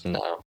Cousins?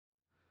 No.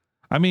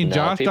 I mean,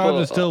 Josh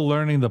Dobbs is still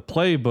learning the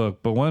playbook,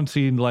 but once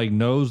he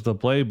knows the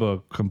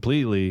playbook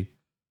completely,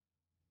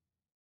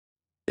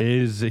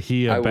 is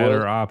he a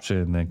better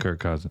option than Kirk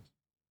Cousins?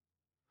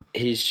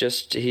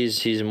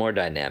 He's more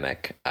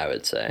dynamic, I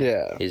would say.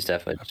 Yeah, he's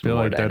definitely. I feel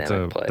like that's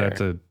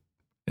an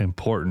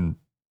important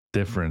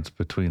difference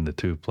between the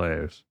two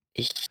players.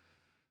 It's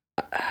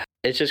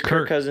just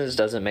Kirk Cousins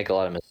doesn't make a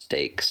lot of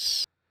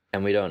mistakes,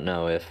 and we don't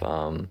know if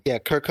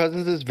Kirk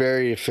Cousins is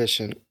very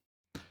efficient.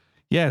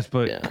 Yes,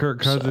 but Kirk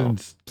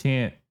Cousins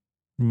can't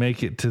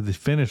make it to the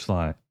finish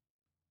line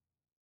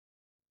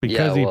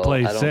because he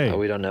plays safe.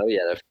 We don't know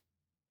yet.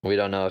 We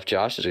don't know if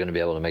Josh is going to be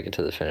able to make it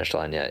to the finish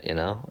line yet.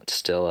 It's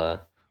still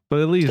But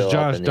at least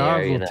Josh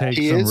Dobbs will take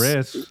some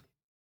risks.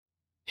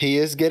 He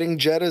is getting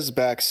Jettas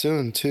back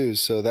soon too,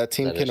 so that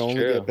team can only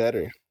get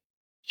better.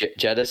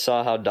 Jetta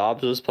saw how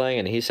Dobbs was playing,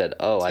 and he said,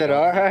 "Oh, all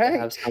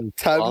right,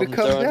 time to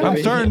come down." I'm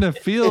starting to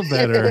feel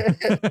better.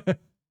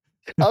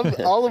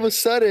 All of a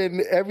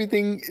sudden,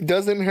 everything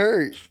doesn't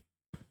hurt.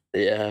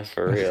 Yeah,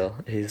 for real.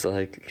 He's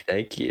like,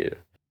 "Thank you."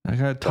 I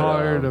got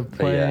tired of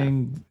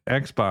playing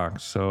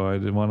Xbox, so I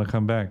didn't want to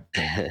come back.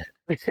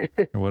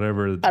 or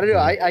whatever. I don't know.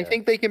 I Yeah.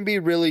 think they can be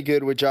really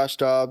good with Josh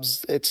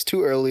Dobbs. It's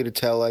too early to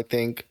tell, I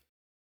think.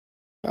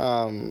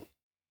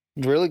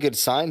 Really good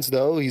signs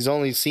though. He's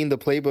only seen the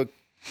playbook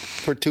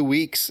for 2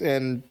 weeks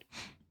and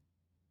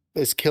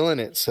is killing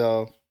it.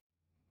 So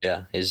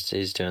Yeah, he's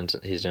doing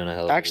a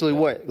hell of actually,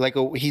 a job.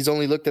 what? He's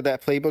only looked at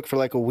that playbook for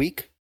like a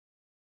week.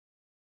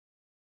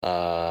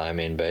 I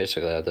mean,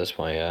 basically at this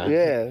point, yeah.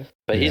 Yeah,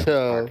 But he's Yeah.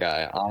 a smart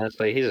guy.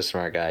 Honestly, he's a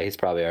smart guy. He's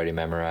probably already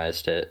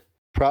memorized it.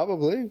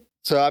 probably.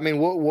 So I mean,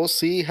 we'll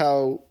see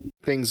how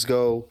things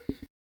go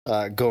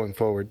going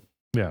forward.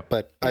 Yeah.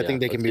 But I Yeah,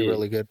 think they can let's be see.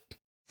 really good.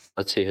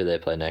 Let's see who they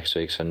play next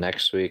week. So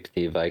next week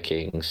the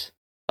Vikings.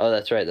 Oh,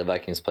 that's right. The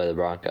Vikings play the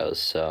Broncos.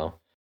 So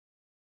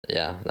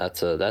yeah,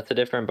 that's a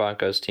different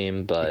Broncos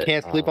team. But You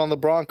can't sleep on the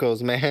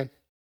Broncos, man.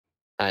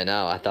 I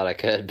know. I thought I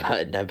could,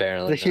 but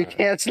apparently You not.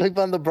 can't sleep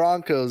on the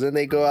Broncos, and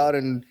they go out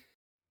and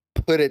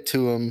put it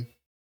to them.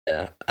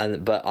 Yeah,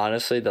 but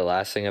honestly, the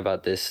last thing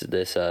about this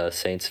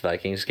Saints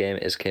Vikings game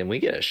is, can we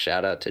get a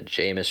shout out to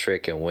Jameis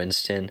freaking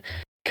Winston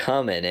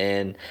coming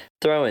in,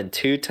 throwing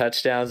 2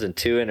 touchdowns and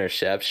 2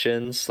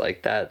 interceptions?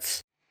 Like that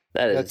is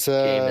That's,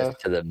 Jameis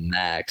to the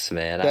max,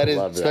 man. That I is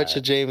love such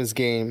a that. Jameis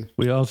game.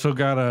 We also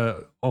got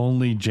a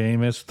only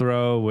Jameis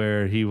throw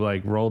where he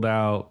like rolled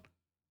out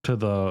to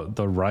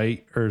the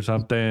right or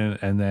something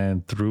and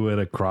then threw it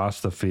across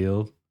the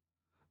field,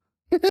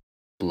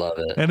 Love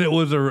it. and it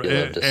was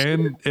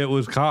it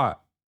was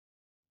caught.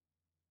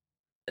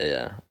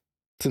 Yeah,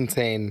 It's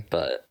insane.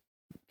 but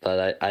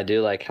I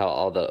do like how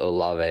all the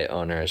Olave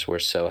owners were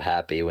so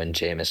happy when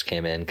Jameis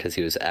came in, because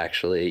he was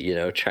actually,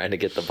 trying to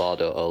get the ball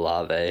to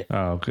Olave.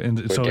 Oh, and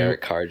Where so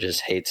Derek Carr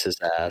just hates his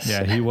ass.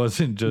 yeah, he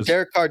wasn't just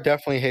Derek Carr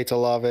definitely hates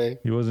Olave.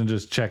 he wasn't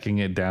just checking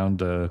it down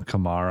to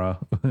Kamara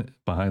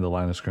behind the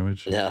line of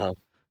scrimmage. No.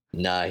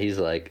 Nah, he's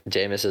like,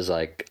 Jameis is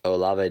like,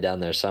 Olave down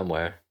there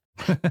somewhere.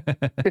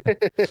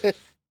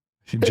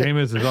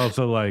 Jameis is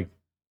also like,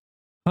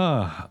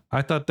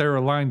 I thought they were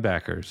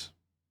linebackers.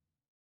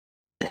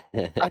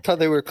 I thought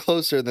they were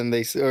closer than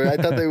they, or I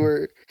thought they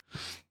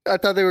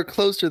were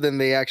closer than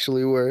they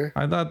actually were.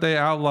 I thought they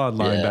outlawed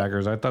Yeah.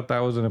 linebackers. I thought that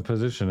wasn't a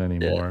position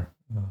anymore.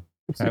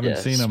 I haven't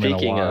seen them in a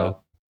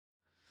while.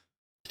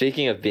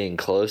 Speaking of being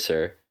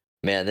closer,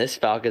 man, this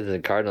Falcons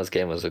and Cardinals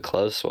game was a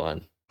close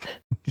one.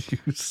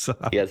 You suck.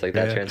 You guys like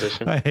that Yeah.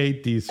 transition? I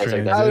hate these I was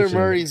like, transitions. Tyler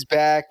Murray's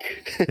back.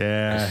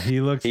 Yeah, he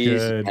looks He's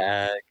good.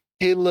 back.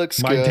 He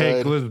looks My good.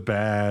 take was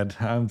bad.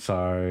 I'm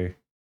sorry.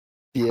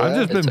 Yeah, I've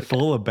just been It's okay.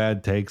 full of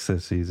bad takes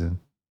this season.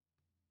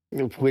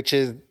 which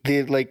is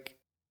the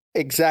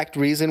exact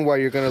reason why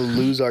you're gonna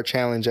lose our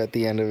challenge at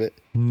the end of it.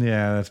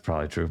 Yeah, that's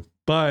probably true.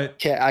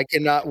 But I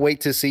cannot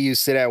wait to see you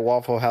sit at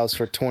Waffle House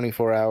for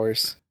 24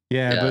 hours.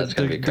 yeah, Yeah, that's but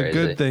gonna the be crazy.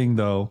 good thing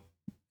though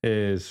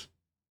is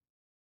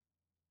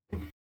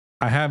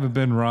I haven't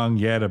been wrong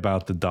yet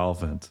about the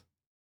Dolphins.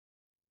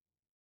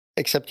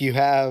 Except you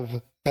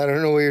have. I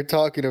don't know what you're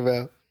talking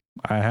about.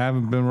 I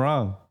haven't been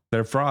wrong.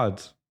 They're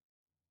frauds.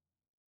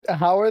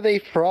 How are they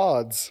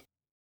frauds?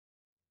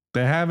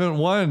 They haven't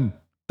won.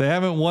 They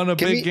haven't won a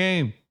big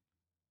game.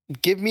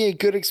 Give me a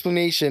good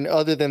explanation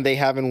other than they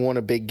haven't won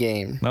a big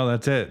game. No,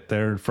 that's it.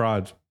 They're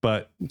frauds.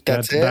 But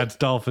That's it? That's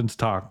Dolphins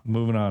talk.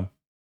 Moving on.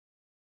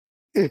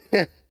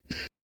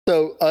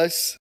 So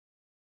us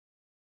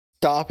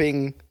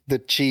stopping the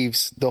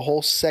Chiefs the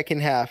whole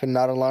second half and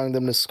not allowing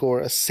them to score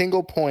a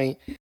single point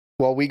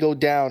while we go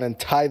down and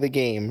tie the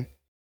game.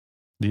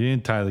 You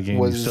didn't tie the game.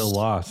 You still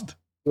lost.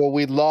 Well,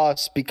 we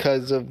lost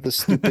because of the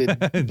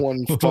stupid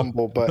one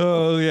fumble, but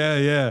Oh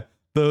yeah.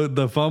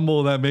 The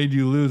fumble that made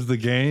you lose the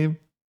game.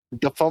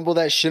 the fumble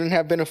that shouldn't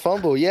have been a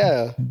fumble,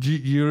 yeah.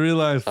 You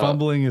realize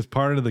fumbling is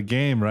part of the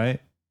game,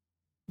 right?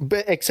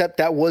 But except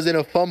that wasn't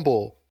a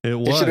fumble. It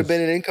was. It should have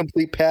been an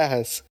incomplete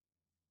pass.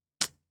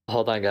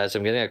 Hold on, guys.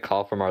 I'm getting a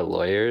call from our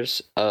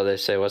lawyers. Oh, they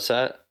say, what's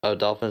that? Oh,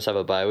 Dolphins have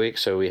a bye week,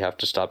 so we have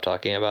to stop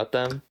talking about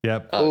them?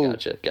 Yep. Oh, Ooh.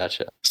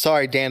 gotcha.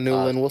 Sorry, Dan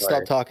Newland. We'll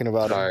sorry. stop talking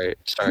about it.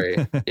 Sorry.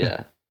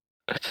 Yeah.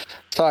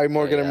 Sorry,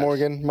 Morgan and yes.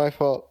 Morgan. My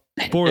fault.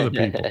 For the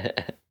people.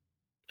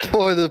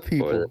 For the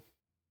people.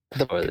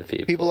 For the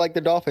people. People like the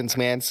Dolphins,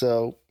 man.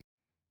 So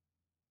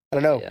I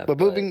don't know. Yeah, but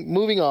but-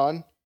 moving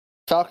on.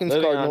 Falcons,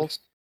 Moving on. Cardinals.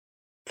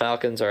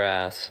 Falcons are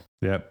ass.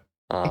 Yep.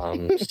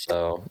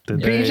 So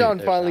Did yeah, they- Bijan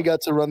they're finally not-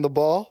 got to run the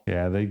ball.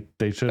 Yeah,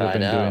 they should have I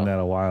been know. doing that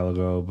a while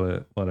ago,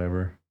 but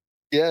whatever.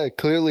 Yeah,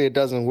 clearly it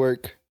doesn't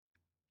work.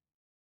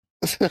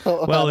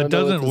 Well, it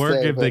doesn't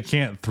work if they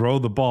can't throw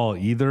the ball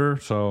either.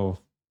 So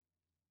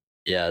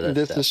Yeah, that's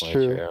This is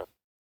definitely true.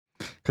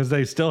 because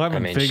they still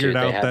haven't figured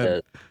out they that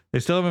had they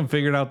still haven't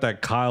figured out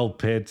that Kyle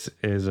Pitts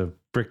is a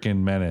freaking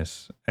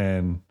menace,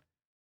 and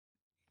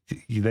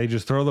they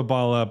just throw the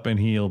ball up and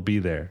he'll be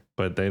there,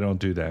 but they don't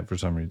do that for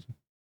some reason.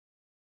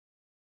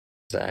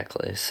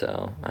 exactly.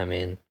 So I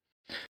mean,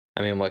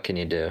 what can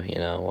you do?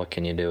 What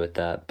can you do with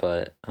that?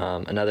 But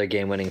another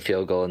game-winning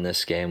field goal in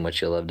this game,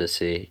 which you'll love to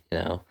see.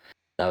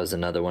 That was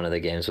another one of the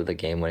games with a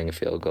game-winning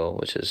field goal,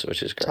 which is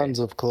great. Tons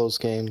of close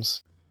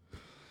games.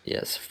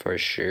 Yes, for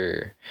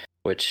sure.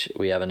 which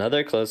we have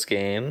another close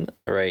game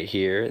right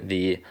here.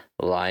 The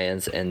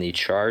Lions and the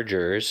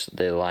Chargers.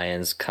 The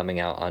Lions coming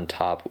out on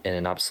top in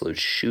an absolute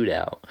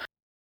shootout,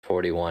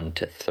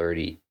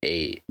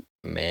 41-38.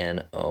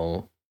 Man,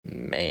 oh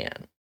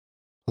man.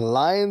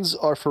 Lions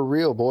are for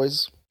real,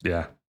 boys.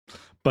 Yeah.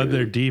 But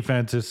their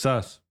defense is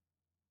sus.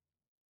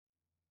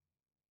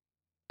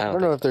 I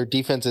don't know if their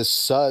defense is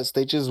sus.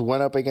 They just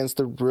went up against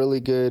a really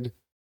good,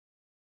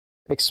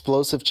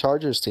 explosive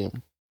Chargers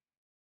team.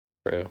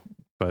 True.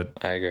 But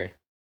I agree.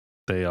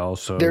 they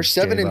also They're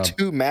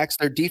 7-2, Max.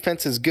 Their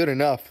defense is good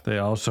enough. They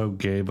also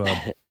gave up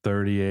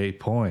 38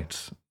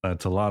 points.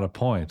 That's a lot of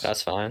points.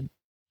 That's fine.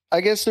 I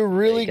guess they're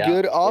really They got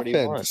good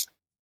 41. offense.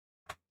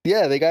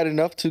 Yeah, they got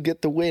enough to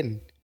get the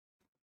win.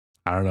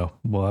 I don't know.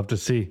 We'll have to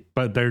see.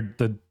 But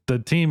the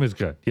team is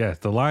good. Yes,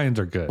 the Lions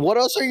are good. What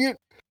else are you,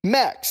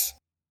 Max?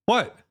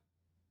 What?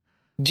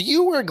 Do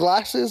you wear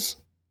glasses?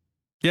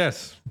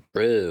 Yes.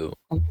 True.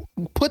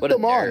 Put What a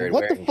them on. nerd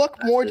What the wearing fuck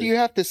more do glasses. you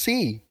have to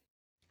see?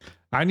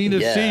 I need to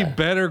see Yeah.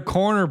 better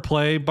corner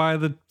play by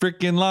the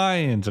freaking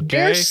Lions,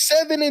 They're okay?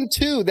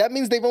 7-2. That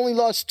means they've only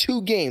lost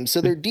 2 games,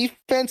 so their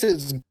defense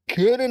is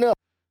good enough.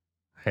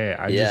 Hey,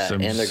 I Yeah, just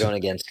am and they're going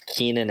against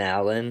Keenan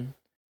Allen.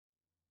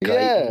 Yeah.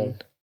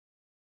 Guyton,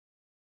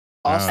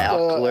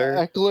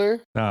 Eckler.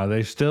 Eckler. No,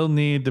 they still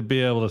need to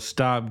be able to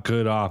stop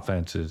good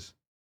offenses.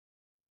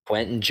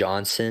 Quentin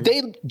Johnson.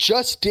 They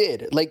just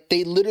did. Like,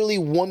 they literally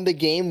won the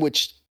game,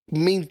 which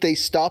means they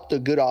stopped a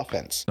good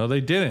offense. No, they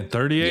didn't.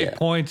 38 Yeah.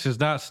 points is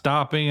not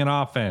stopping an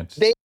offense.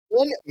 They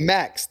won,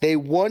 Max. They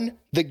won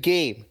the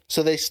game.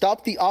 So they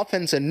stopped the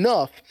offense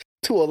enough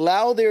to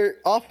allow their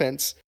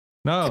offense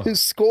No, to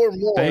score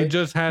more. they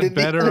just than had the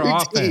better other team.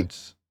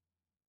 offense.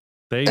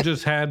 They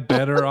just had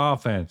better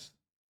offense.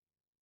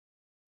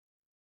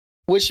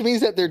 Which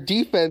means that their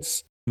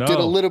defense No, did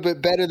a little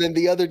bit better than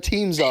the other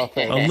team's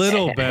offense. a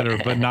little better,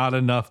 but not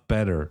enough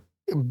better.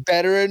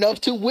 Better enough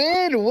to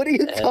win. What are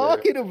you Better.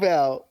 talking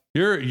about?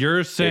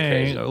 You're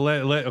saying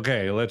crazy.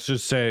 okay, let's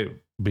just say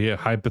be a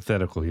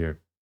hypothetical here.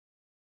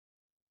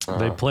 They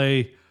Uh-huh.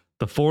 play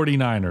the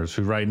 49ers,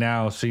 who right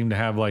now seem to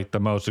have like the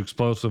most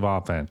explosive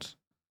offense.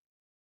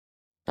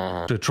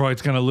 Uh-huh.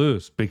 Detroit's going to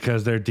lose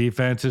because their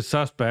defense is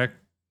suspect.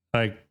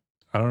 Like,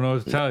 I don't know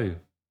what to tell you.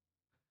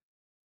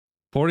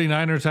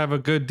 49ers have a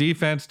good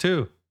defense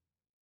too.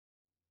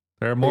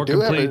 They're a more They do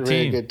have a complete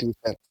really team. good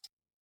defense,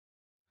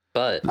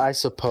 But I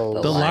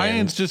suppose. The Lions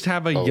Lions- just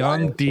have a the young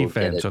Lions will get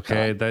defense, it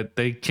okay? done. That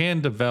they can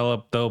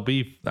develop.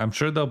 I'm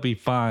sure they'll be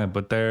fine,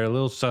 but they're a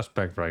little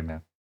suspect right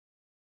now.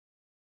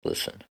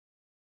 listen,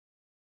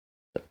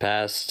 the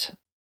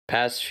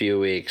past few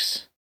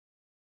weeks,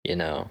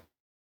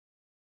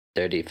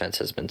 their defense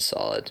has been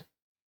solid.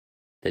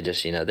 They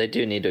just, they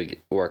do need to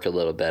work a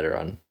little better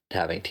on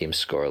having teams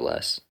score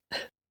less.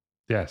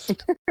 Yes.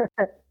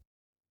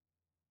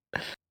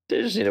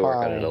 They just need to work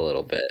on it Fine. a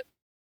little bit.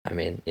 I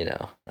mean,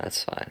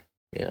 that's fine.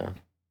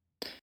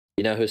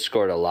 You know who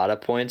scored a lot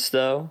of points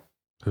though?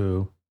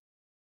 Who?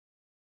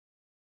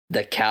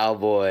 The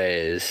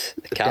Cowboys.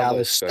 The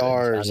Dallas scored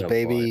a ton Stars, of points.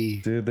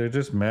 baby. Dude, they're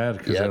just mad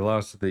because they Yep.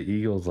 lost to the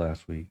Eagles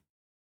last week.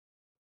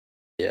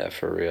 Yeah,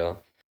 for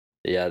real.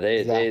 Yeah, they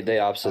Exactly.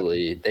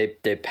 absolutely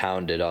they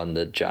pounded on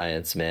the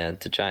Giants, man.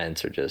 The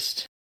Giants are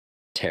just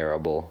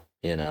terrible,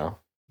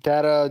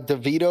 That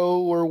DeVito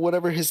or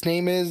whatever his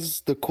name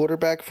is, the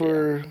quarterback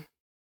for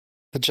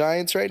the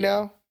Giants right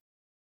now.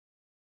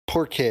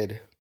 Poor kid.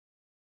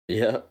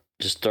 Yeah,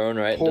 just thrown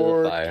right into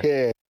Poor the fire.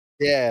 kid.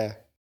 Yeah.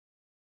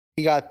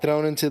 He got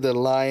thrown into the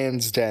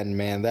lion's den,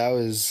 man. That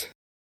was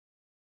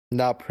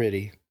not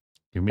pretty.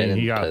 You mean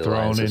didn't he play got the thrown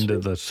Lions this into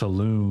week. the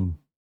saloon?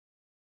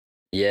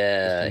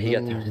 Yeah, he got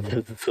Saloon. thrown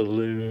into the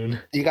saloon.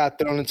 He got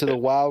thrown into the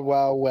wild,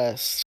 wild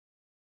west.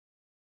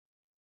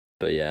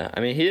 But yeah, I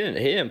mean he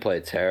didn't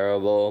play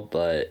terrible,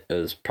 but it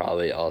was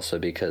probably also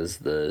because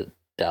the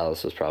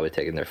Dallas was probably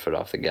taking their foot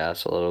off the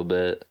gas a little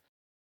bit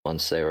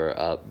once they were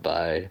up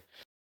by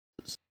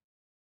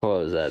what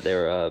was that? They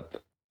were up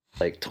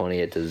like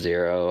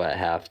 28-0 at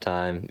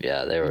halftime.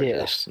 Yeah, they were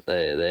just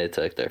they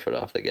took their foot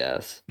off the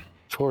gas.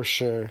 For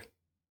sure.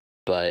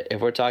 But if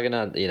we're talking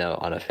on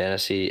on a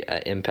fantasy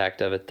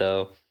impact of it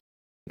though,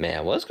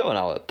 man, what's going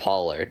on with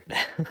Pollard?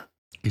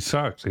 He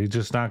sucks. He's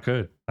just not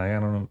good. I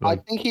don't know. I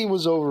think he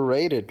was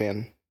overrated,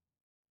 man.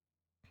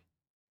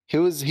 He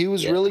was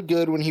Yeah. really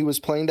good when he was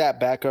playing that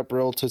backup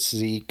role to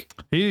Zeke.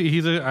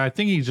 I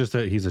think he's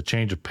a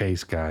change of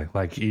pace guy.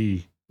 Like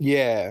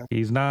Yeah.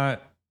 he's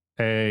not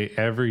a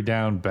every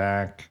down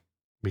back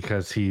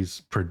because he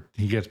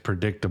gets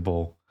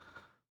predictable,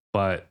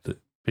 but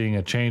being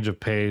a change of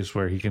pace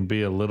where he can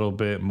be a little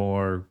bit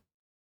more,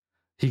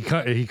 he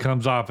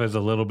comes off as a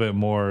little bit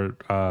more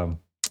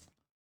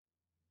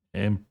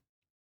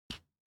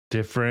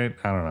different.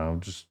 I don't know,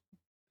 just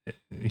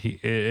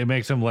it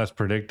makes him less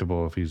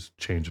predictable if he's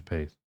change of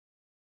pace.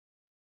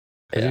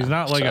 Because he's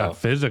not like a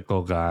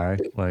physical guy.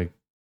 Like,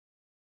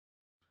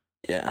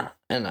 yeah,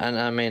 and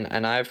I mean,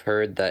 and I've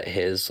heard that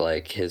his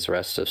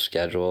rest of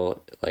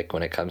schedule, like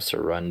when it comes to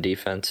run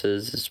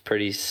defenses, is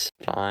pretty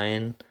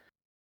fine.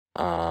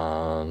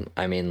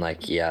 I mean,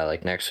 like, yeah,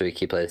 like next week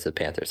he plays the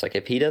Panthers. Like,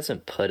 if he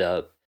doesn't put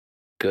up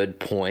good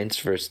points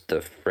versus the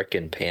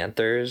frickin'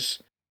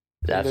 Panthers,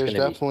 And that's there's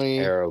gonna be definitely,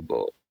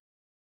 terrible.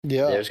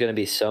 yeah. There's gonna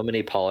be so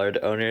many Pollard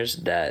owners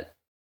that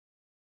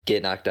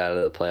get knocked out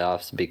of the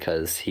playoffs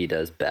because he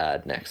does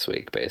bad next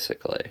week,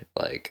 basically.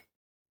 Like,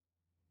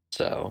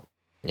 so,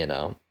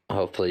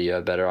 hopefully you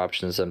have better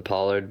options than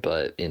Pollard,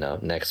 but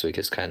next week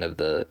is kind of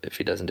if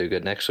he doesn't do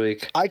good next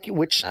week, I not a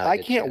good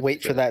can't chance wait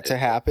he's for gonna that do to good.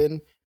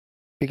 happen,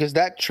 because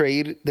that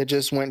trade that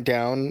just went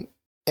down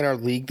in our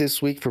league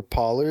this week for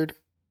Pollard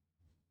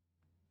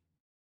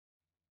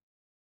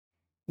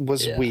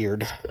was Yeah.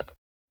 weird.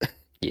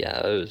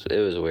 Yeah, it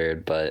was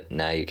weird, but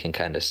now you can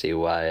kind of see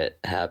why it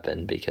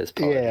happened because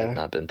Pollard has Yeah,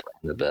 not been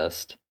playing the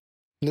best.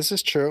 this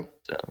is true.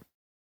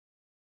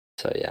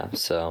 So yeah,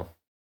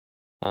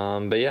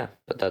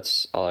 but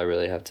that's all I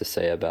really have to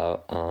say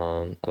about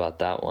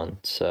that one.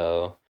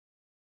 So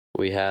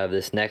we have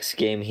this next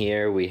game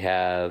here. We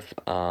have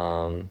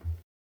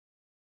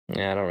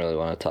yeah, I don't really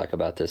want to talk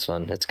about this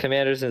one. It's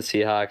Commanders and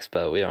Seahawks,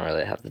 but we don't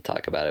really have to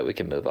talk about it. We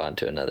can move on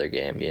to another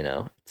game.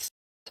 It's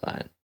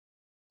fine.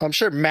 I'm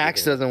sure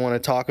Max doesn't want to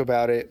talk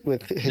about it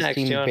with his Next,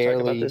 do you team want to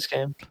talk about this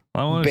game?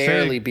 I want to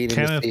barely say beating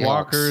Kenneth the Seahawks.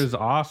 Walker is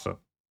awesome.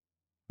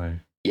 Like,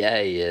 Yeah,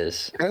 he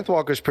is. Kenneth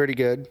Walker's pretty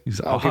good.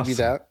 I'll give you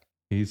that.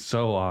 He's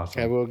so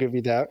awesome. I will give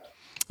you that.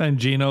 And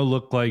Gino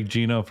looked like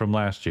Gino from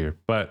last year,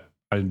 but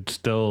I'm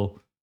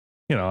still,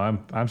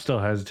 I'm still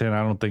hesitant.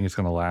 I don't think it's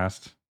going to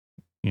last.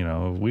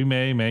 We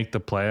may make the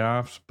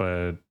playoffs,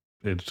 but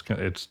it's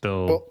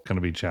still going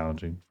to be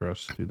challenging for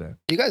us to do that.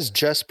 You guys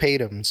just paid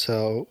him,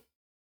 so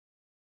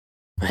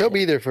he'll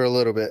be there for a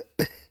little bit.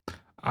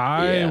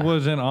 I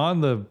wasn't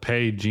on the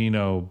pay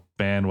Gino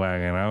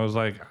bandwagon. I was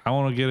like, I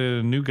want to get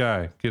a new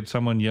guy, get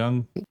someone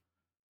young,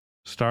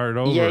 start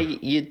over. Yeah,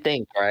 you'd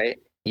think, right?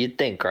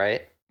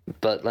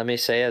 But let me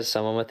say, as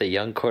someone with a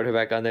young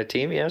quarterback on their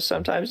team,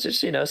 sometimes just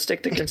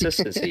stick to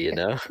consistency.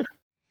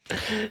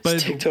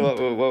 But, stick to what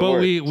but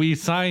works. we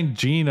signed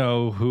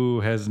Gino, who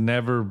has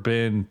never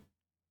been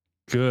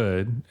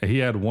good. He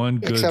had one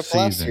good Except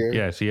last season. year.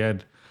 Yes, he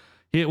had.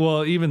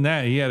 Well, even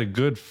that, he had a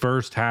good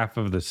first half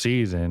of the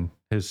season.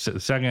 His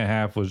second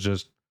half was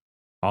just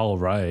all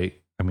right.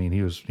 I mean,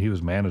 he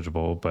was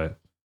manageable, but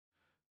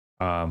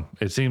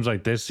it seems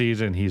like this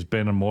season he's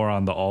been more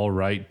on the all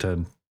right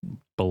to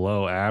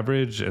below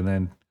average. And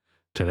then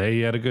today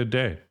he had a good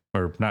day,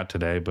 or not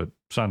today, but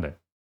Sunday.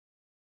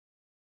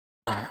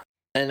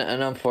 And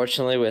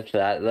unfortunately with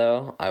that,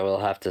 though, I will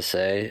have to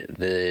say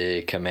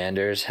the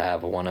Commanders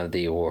have one of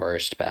the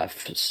worst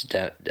pass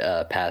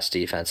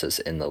defenses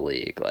in the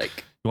league.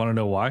 Like, You want to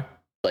know why?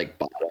 like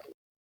bottom.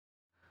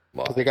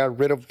 Because they got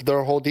rid of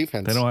their whole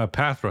defense. They don't have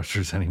pass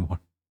rushers anymore.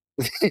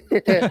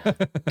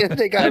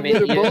 They got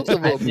rid of both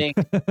of them. think,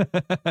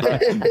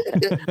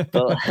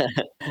 but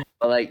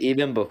like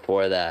even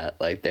before that,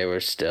 like they were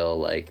still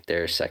like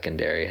their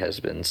secondary has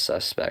been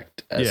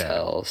suspect as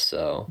hell.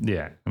 So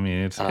yeah, I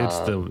mean it's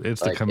the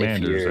like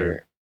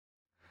Commanders.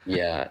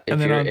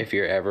 If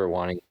you're ever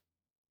wanting.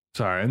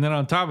 Sorry, and then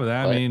on top of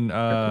that, What? I mean,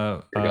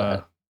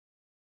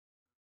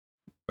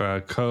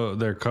 Go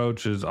their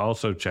coach is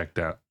also checked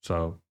out.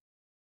 So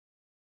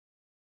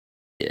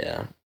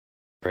yeah,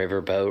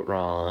 Riverboat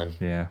Ron.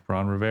 yeah,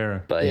 Ron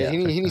Rivera. But he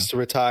needs to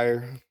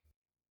retire.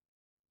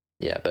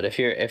 Yeah, but if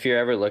you're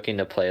ever looking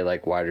to play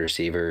like wide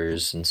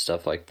receivers and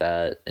stuff like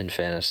that in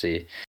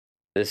fantasy,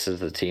 this is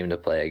the team to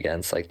play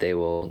against. Like they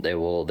will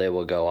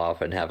go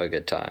off and have a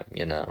good time,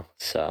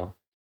 So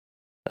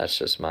that's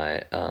just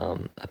my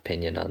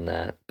opinion on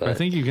that. But I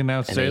think you can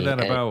now say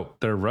that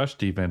about their rush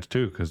defense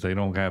too, because they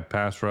don't have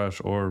pass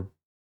rush or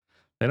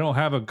they don't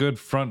have a good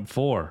front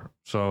four.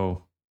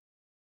 So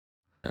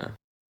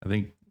I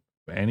think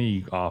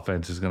any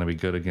offense is going to be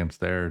good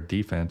against their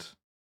defense.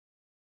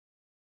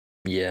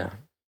 Yeah.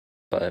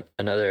 But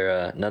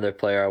another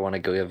player I want to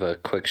give a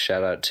quick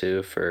shout out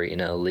to for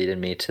leading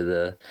me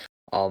to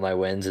all my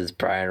wins is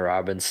Brian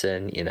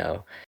Robinson.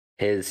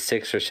 His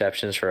 6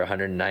 receptions for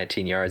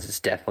 119 yards is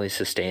definitely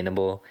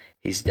sustainable.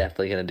 He's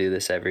definitely going to do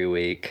this every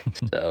week.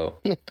 So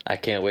I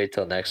can't wait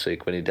till next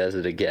week when he does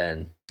it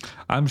again.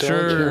 I'm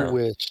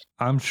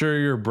sure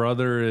your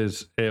brother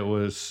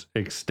was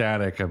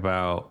ecstatic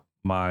about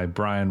my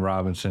Brian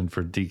Robinson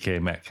for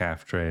DK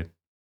Metcalf trade.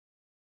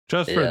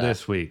 Just for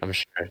this week. I'm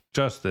sure.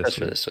 Just this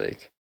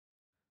week.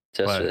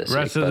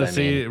 Rest of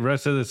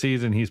the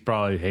season, he's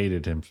probably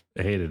hated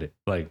it.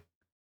 Like,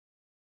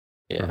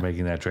 for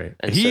making that trade.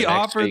 And he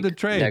offered the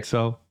trade,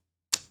 so.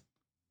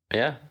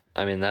 Yeah,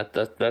 I mean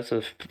that's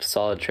a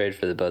solid trade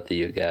for the both of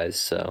you guys.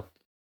 So,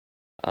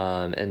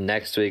 and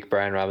next week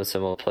Brian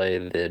Robinson will play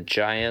the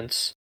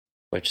Giants,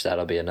 which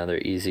that'll be another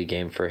easy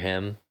game for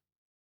him.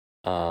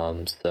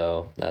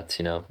 So that's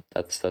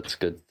that's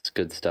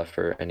good stuff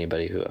for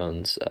anybody who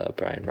owns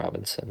Brian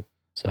Robinson.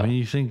 So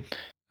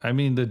I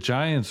mean the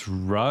Giants'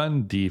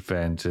 run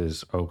defense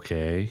is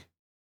okay.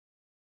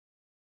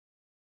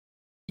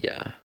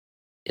 Yeah.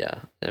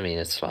 I mean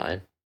it's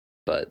fine,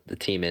 but the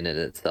team in it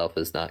itself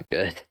is not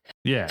good.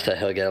 Yeah. So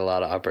he'll get a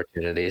lot of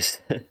opportunities.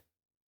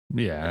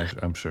 Yeah,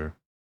 I'm sure.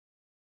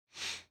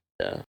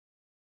 Yeah.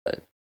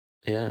 But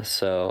yeah,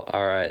 so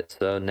all right.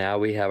 So now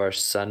we have our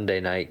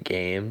Sunday night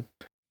game.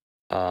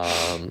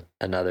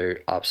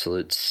 Another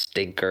absolute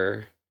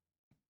stinker.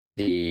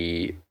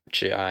 The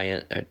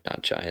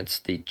not Giants,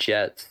 the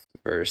Jets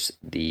versus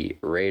the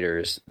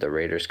Raiders. The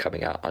Raiders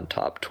coming out on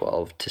top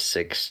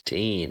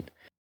 12-16.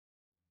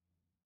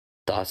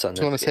 Thoughts on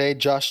Just want this to game? say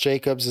Josh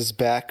Jacobs is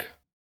back.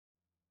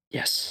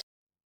 Yes.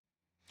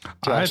 I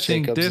Josh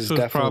think Jacobs this is was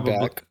definitely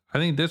probably. back. I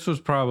think this was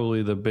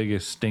probably the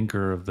biggest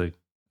stinker of the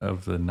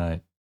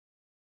night.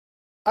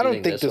 I You don't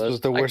think think this this was?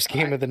 was the worst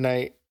game of the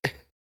night.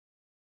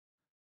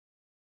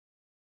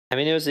 I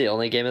mean, it was the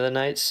only game of the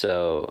night,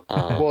 so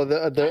Well, the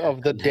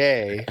of the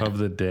day. Of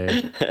the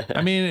day.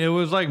 I mean, it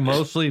was like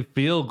mostly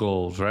field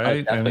goals, right?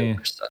 I definitely mean,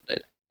 for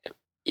Sunday.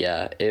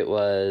 Yeah, it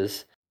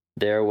was.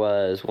 There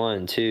was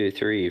 1, 2,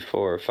 3,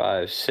 4,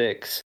 5,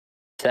 6,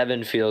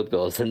 7 field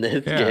goals in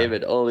this Yeah. game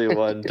and only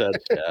one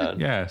touchdown.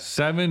 yeah,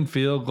 7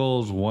 field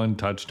goals, 1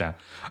 touchdown.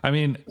 I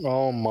mean,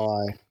 Oh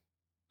my.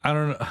 I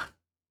don't know.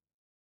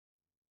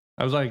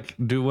 I was like,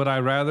 would I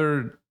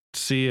rather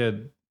see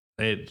it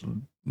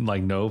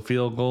like no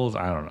field goals?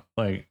 I don't know.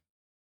 Like,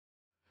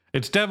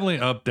 it's definitely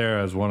up there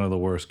as one of the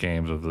worst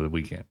games of the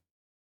weekend,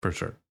 for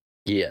sure.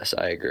 Yes,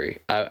 I agree.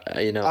 I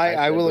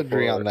said will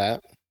agree on before,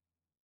 that.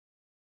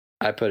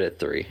 I put it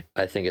 3.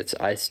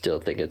 I still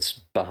think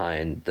it's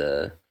behind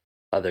the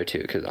other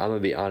two because I'm gonna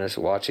be honest.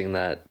 Watching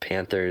that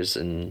Panthers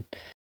and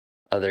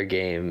other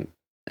game,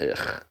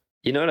 ugh.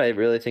 You know what I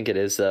really think it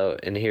is though,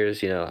 and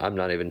here's I'm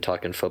not even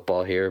talking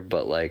football here,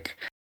 but like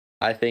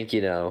I think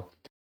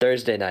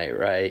Thursday night,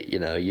 right?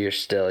 You're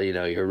still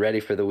you're ready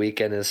for the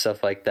weekend and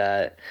stuff like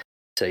that.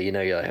 So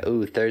you're like,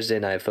 ooh, Thursday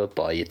night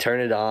football. You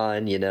turn it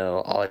on,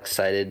 all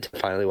excited to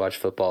finally watch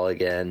football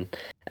again,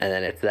 and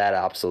then it's that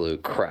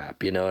absolute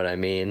crap. You know what I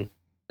mean?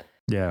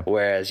 Yeah.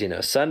 Whereas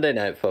Sunday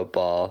night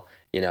football,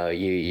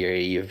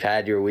 you've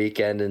had your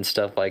weekend and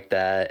stuff like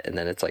that, and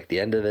then it's like the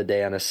end of the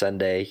day on a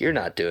Sunday. You're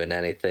not doing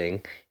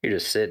anything. You're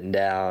just sitting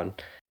down.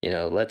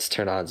 Let's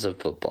turn on some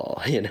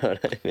football. You know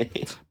what I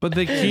mean? But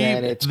they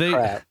Man, it's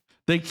crap.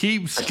 they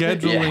keep Yeah,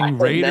 scheduling and then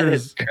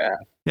Raiders. it's crap.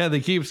 Yeah,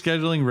 they keep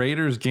scheduling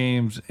Raiders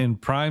games in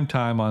prime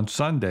time on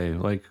Sunday.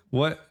 Like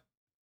what?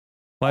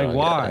 Like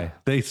why?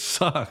 They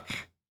suck.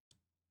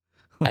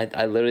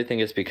 I literally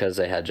think it's because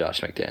they had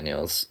Josh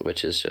McDaniels,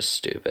 which is just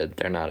stupid.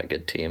 They're not a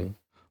good team.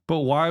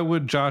 But why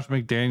would Josh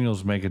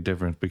McDaniels make a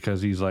difference?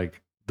 Because he's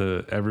like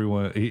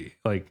everyone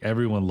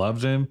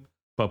loves him,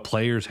 but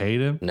players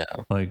hate him. No,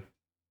 Like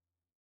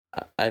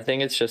I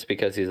think it's just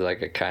because he's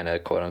like a kind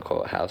of quote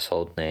unquote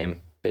household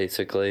name,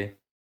 basically.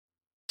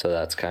 So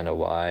that's kind of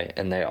why.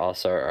 And they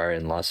also are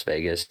in Las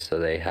Vegas, so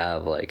they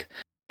have like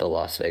the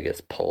Las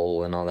Vegas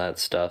poll and all that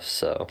stuff.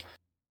 So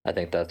I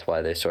think that's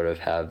why they sort of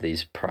have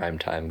these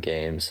primetime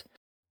games.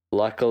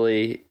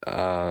 Luckily,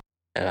 and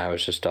I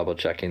was just double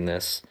checking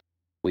this,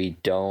 we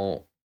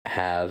don't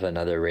have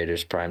another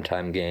Raiders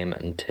primetime game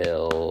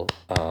until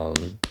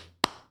the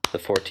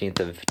 14th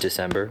of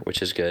December,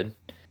 which is good.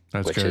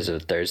 Which is a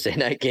Thursday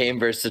night game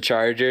versus the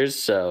Chargers.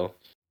 So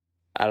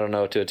I don't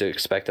know what to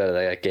expect out of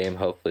that game.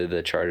 Hopefully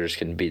the Chargers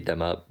can beat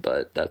them up,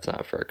 but that's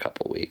not for a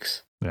couple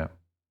weeks. Yeah.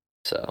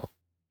 So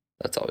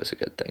that's always a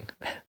good thing.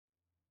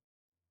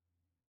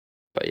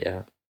 But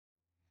yeah.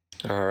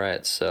 All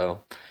right.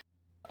 So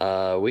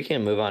we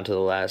can move on to the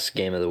last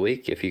game of the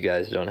week if you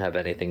guys don't have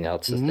anything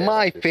else to say.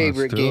 My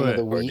favorite game of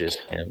the Or week.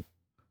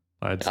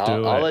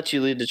 I'll let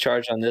you lead the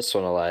charge on this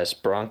one, Elias.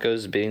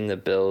 Broncos beating the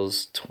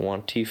Bills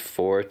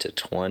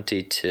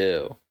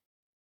 24-22.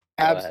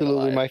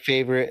 Absolutely my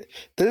favorite.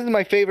 This is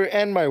my favorite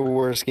and my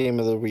worst game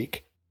of the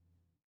week.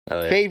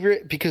 Oh, yeah.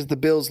 Favorite because the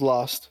Bills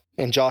lost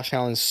and Josh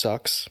Allen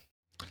sucks.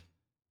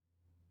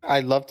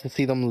 I love to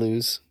see them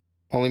lose.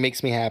 Only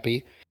makes me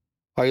happy.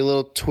 All you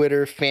little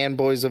Twitter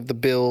fanboys of the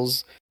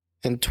Bills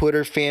and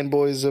Twitter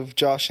fanboys of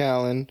Josh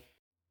Allen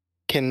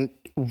can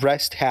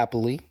rest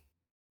happily,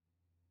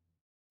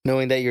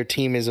 knowing that your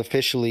team is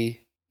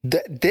officially...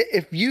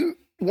 If you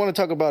want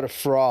to talk about a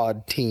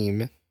fraud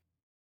team,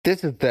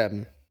 this is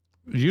them.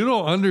 You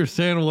don't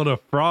understand what a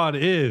fraud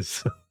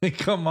is. Like,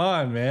 come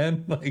on,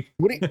 man. Like,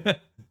 what you going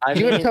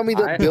to tell me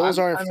the Bills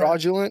aren't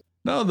fraudulent?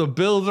 No, the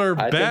Bills are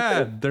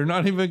bad. They're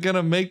not even going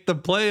to make the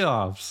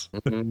playoffs.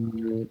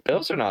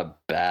 Bills are not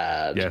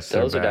bad. Yes,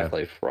 Bills they're are bad.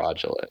 definitely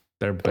fraudulent.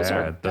 They're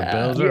bad. The bad.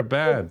 Bills are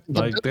bad.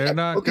 Like, they're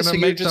not going to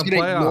make the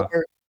playoffs.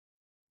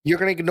 You're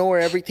going to ignore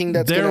everything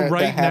that's they're going to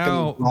right happen.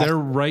 now. They're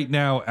right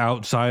now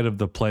outside of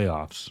the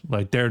playoffs.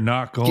 Like, they're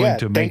not going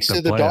to make the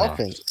playoffs.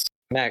 Dolphins.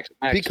 Max,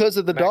 because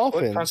of the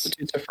Dolphins. What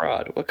constitutes a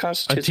fraud? What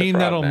constitutes a team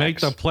fraud, that'll Max? make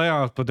the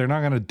playoffs, but they're not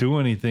going to do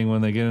anything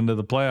when they get into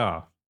the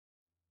playoffs.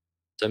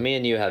 So me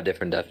and you have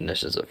different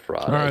definitions of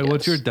fraud. All right,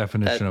 what's your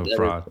definition of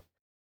fraud?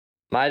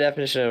 My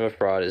definition of a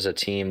fraud is a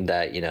team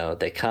that,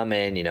 they come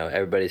in,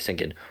 everybody's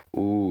thinking,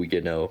 ooh,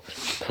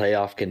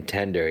 playoff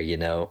contender,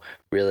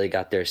 really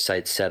got their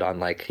sights set on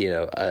like,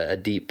 a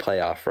deep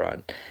playoff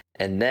run.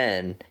 And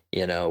then,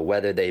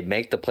 whether they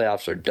make the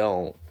playoffs or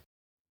don't,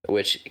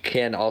 which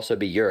can also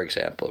be your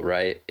example,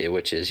 right?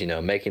 Which is,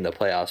 making the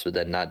playoffs but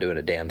then not doing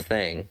a damn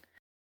thing.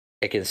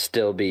 It can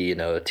still be,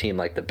 a team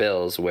like the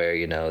Bills where,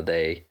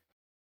 they,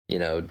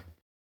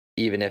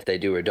 even if they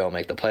do or don't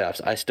make the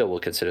playoffs, I still will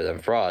consider them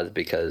frauds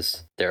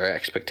because their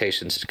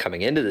expectations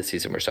coming into the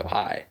season were so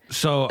high.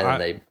 So and then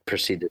they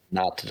proceeded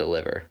not to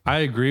deliver. I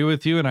agree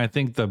with you, and I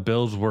think the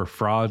Bills were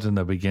frauds in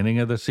the beginning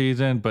of the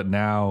season, but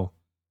now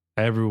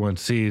everyone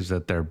sees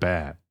that they're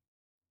bad.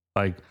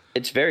 Like,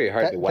 it's very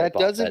hard to wipe that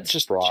off doesn't that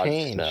just fraud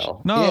change.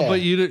 smell. No, Yeah,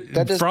 but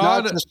that does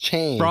fraud not just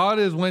change. Fraud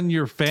is when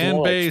your fan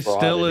more like base fraud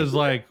still is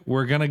anymore. like,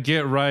 we're gonna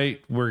get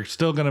right, we're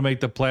still gonna make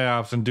the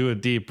playoffs and do a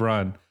deep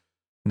run.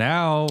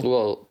 Now,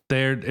 Well,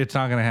 it's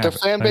not gonna happen. The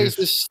fan base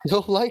is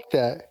still like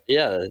that.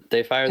 yeah,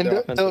 they fired And their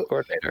offensive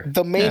coordinator.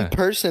 The main Yeah,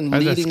 person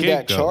as a leading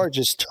that scapegoat. charge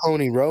is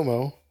Tony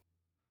Romo.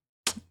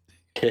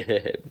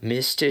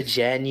 Mr.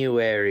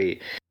 January.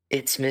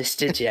 It's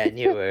Mr.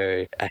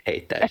 January. I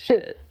hate that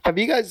shit. Have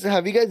you guys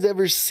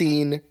ever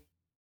seen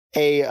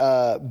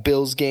a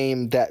Bills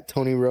game that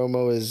Tony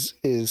Romo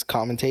is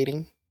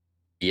commentating?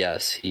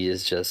 Yes, he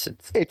is just.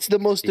 It's the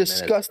most 15 minutes.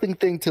 disgusting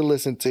thing to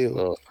listen to.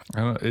 Well, I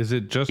don't, is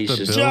it just He's the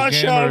just- Bills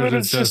Josh game, or Allen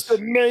is is it just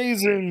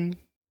amazing.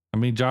 I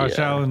mean, Josh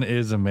Yeah. Allen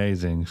is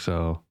amazing,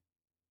 so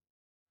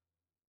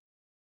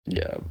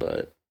yeah,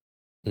 but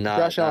not.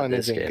 Josh not Allen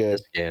this isn't game.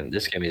 good.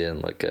 This game, he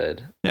didn't look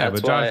good. Yeah,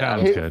 That's but Josh why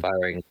Allen's I'm good.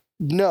 Firing.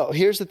 No,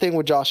 here's the thing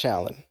with Josh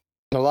Allen.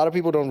 And a lot of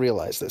people don't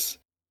realize this.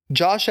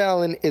 Josh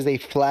Allen is a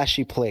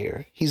flashy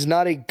player. He's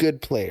not a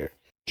good player.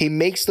 He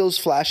makes those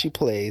flashy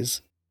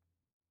plays,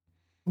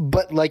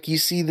 but like you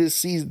see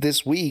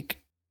this week,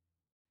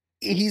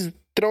 he's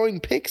throwing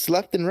picks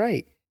left and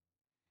right.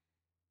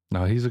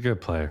 no, he's a good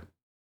player.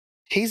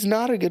 He's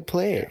not a good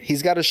player.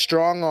 He's got a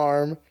strong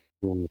arm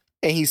and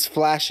he's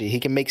flashy. He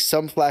can make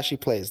some flashy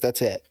plays.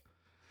 That's it.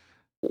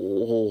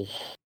 Oh.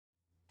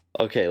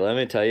 Okay, let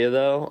me tell you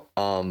though,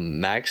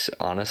 Max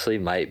honestly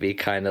might be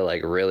kind of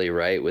like really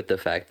right with the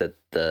fact that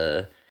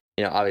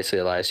obviously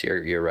Elias,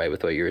 you're right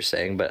with what you were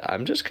saying, but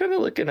I'm just kind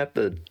of looking at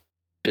the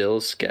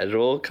Bills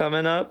schedule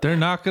coming up. They're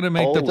not going to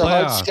make the Holy It's a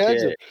hard playoffs.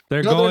 schedule. shit.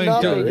 They're No, going they're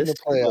not to. making the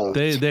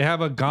playoffs. They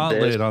have a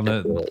gauntlet on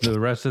the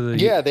rest of the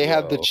year. Yeah, they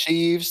have the Bro.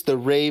 Chiefs, the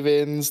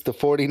Ravens, the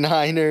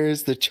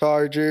 49ers, the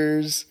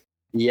Chargers.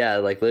 Yeah,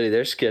 like literally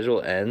their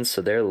schedule ends,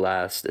 so their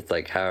last, it's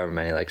like however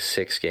many, like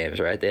 6 games,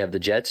 right? They have the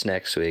Jets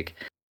next week,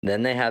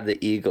 then they have the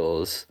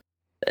Eagles,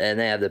 and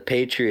they have the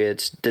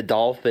Patriots, the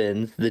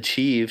Dolphins, the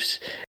Chiefs.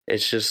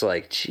 It's just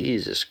like,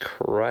 Jesus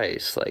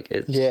Christ. Like,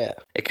 it's Yeah,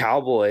 the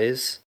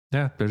Cowboys.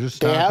 Yeah, they're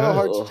just they not have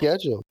a good. hard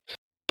schedule.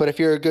 But if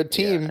you're a good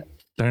team, Yeah.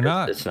 They're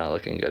not. It's not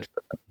looking good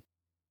for them.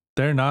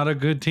 They're not a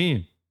good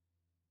team.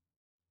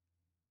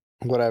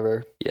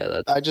 whatever. Yeah,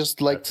 that's I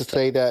just like to That's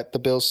say that the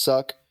Bills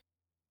suck,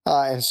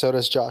 and so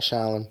does Josh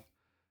Allen.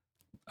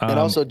 And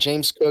also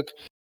James Cook.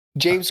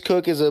 James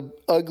Cook is a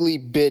ugly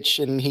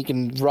bitch, and he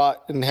can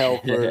rot in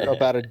hell for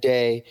about a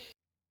day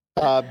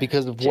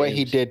because of what he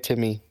James. did to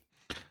me.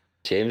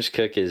 James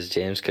Cook is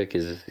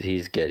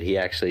he's good.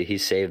 He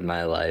saved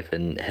my life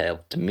and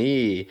helped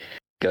me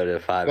go to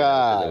 5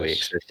 for the week.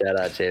 Gosh. So shout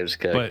out James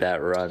Cook. But-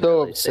 That run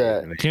So really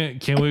saved upset. me.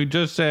 Can we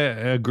just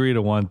agree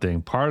to one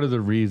thing? Part of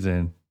the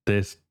reason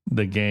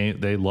the game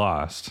they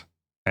lost,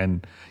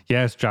 and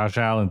yes, Josh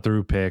Allen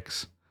threw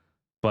picks,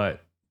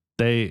 but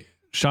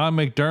Sean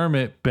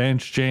McDermott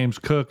benched James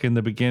Cook in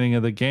the beginning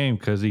of the game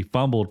because he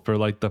fumbled for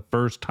like the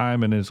first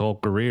time in his whole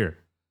career,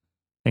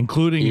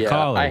 including Yeah,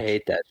 college. I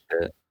hate that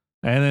shit.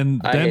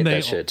 And I then hate they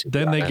that shit, to be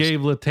then they honest. gave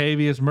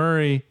Latavius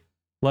Murray,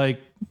 like,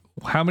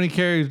 how many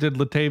carries did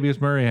Latavius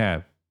Murray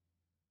have?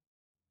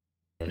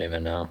 I don't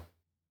even know.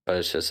 But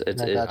it's just I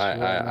got you right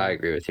now. I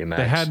agree with you,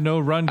 Max. They had no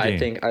run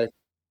game.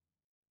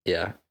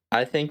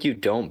 I think you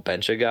don't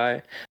bench a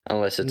guy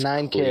unless it's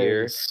 9 clear.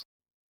 carries.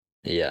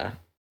 Yeah.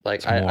 Like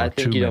It's I more, think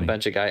too you don't many.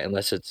 bench a guy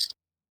unless it's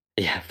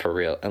for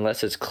real.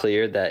 Unless it's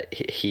clear that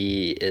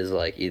he is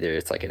like either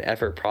it's like an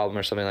effort problem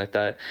or something like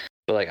that.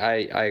 But like I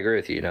agree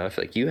with you, if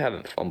like you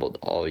haven't fumbled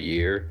all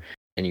year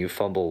and you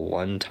fumble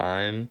one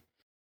time.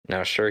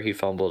 Now sure he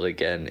fumbled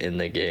again in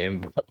the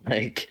game, but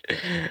like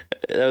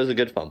that was a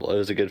good fumble. It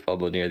was a good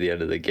fumble near the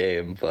end of the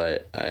game,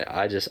 but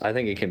I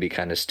think it can be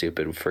kind of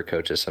stupid for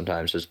coaches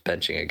sometimes just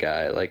benching a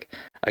guy. Like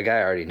a guy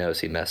already knows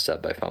he messed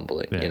up by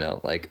fumbling, Yeah.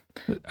 like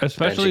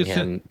especially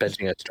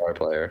benching a star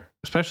player.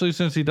 especially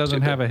since he doesn't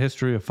Stupid. have a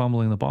history of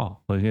fumbling the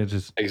ball. Like it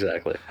just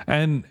Exactly.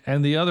 and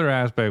the other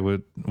aspect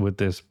with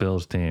this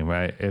Bills team,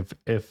 right?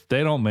 If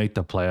they don't make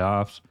the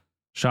playoffs,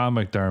 Sean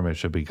McDermott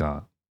should be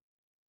gone.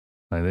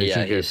 Like they Yeah,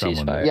 should get he's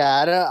someone. fired. There.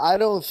 Yeah, I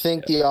don't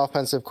think the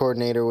offensive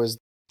coordinator was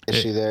the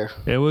issue there.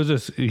 It was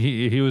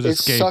he was a It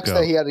scapegoat. sucks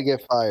that he had to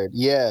get fired.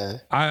 Yeah.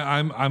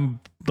 I'm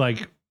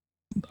like,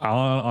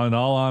 on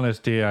all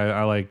honesty,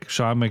 I like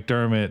Sean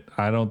McDermott.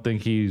 I don't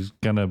think he's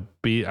gonna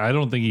be. I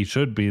don't think he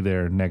should be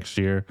there next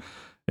year.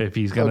 If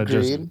he's gonna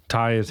just Agreed.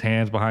 tie his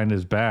hands behind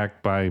his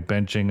back by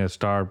benching a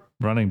star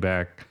running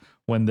back,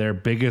 when their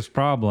biggest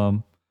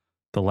problem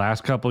the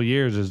last couple of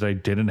years is they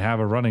didn't have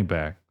a running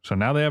back. So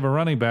now they have a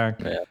running back,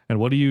 Yeah. and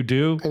what do? And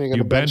you're gonna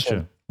You bench bench him.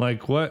 him.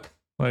 Like what?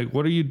 Like,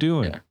 what are you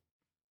doing? Yeah.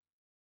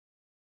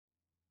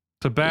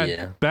 It's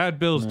a bad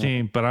Bills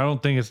team, but I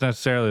don't think it's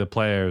necessarily the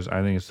players.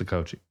 I think it's the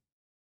coaching.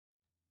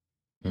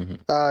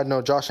 Mm-hmm.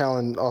 No, Josh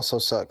Allen also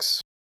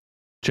sucks.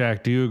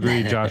 Jack, do you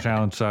agree Josh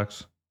Allen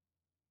sucks?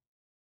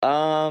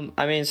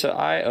 I mean, so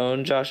I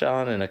own Josh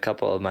Allen in a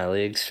couple of my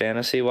leagues,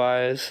 fantasy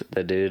wise.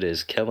 The dude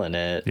is killing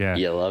it. Yeah.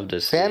 You love to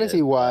see Fantasy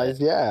it, wise,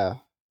 but yeah.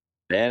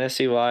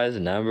 fantasy wise,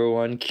 number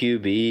one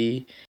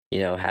QB.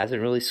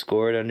 Hasn't really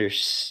scored under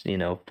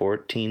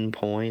 14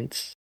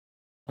 points.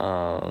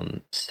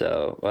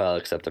 So well,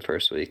 except the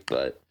first week,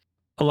 but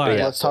Elias,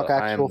 yeah, Let's talk so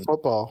actual I'm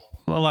football.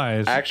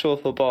 Elias. actual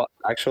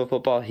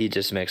football. He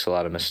just makes a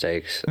lot of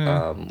mistakes,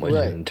 which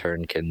Right. in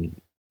turn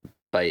can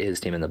bite his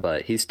team in the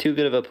butt. He's too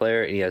good of a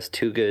player, and he has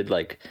too good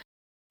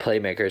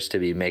playmakers to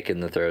be making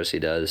the throws he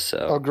does.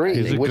 So Agreed,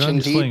 He's a which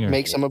indeed gunslinger.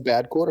 makes him a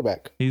bad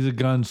quarterback. He's a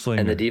gunslinger.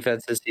 and the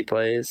defenses he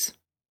plays.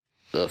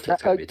 Ugh,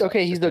 it's gonna be tough.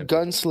 Okay, he's It's the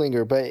gonna be-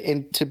 gunslinger,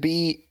 but to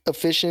be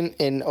efficient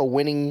and a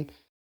winning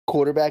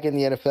quarterback in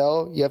the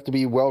NFL, you have to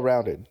be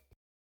well-rounded,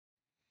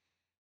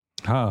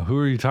 Huh? Who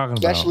are you talking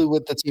especially about?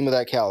 with the team of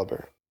that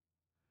caliber.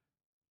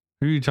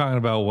 Who are you talking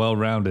about?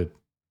 Well-rounded.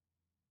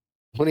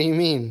 What do you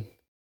mean?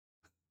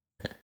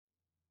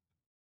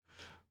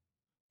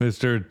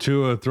 Mr.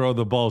 Tua throw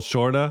the ball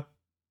shorter.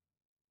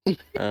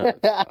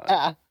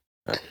 God.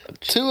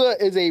 Tua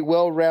is a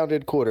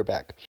well-rounded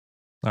quarterback.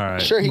 All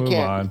right. Sure, he move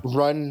can't on.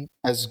 run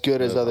as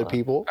good as Move other on.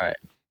 people. All right.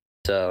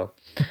 So,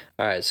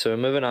 so we're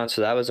moving on.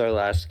 So that was our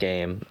last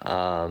game.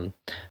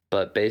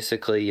 But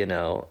basically,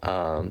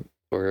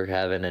 we're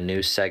having a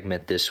new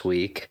segment this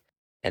week,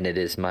 and it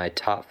is my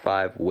top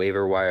 5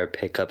 waiver wire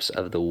pickups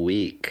of the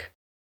week.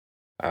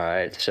 All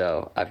right,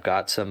 so I've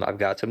got some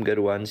good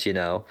ones,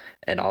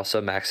 and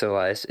also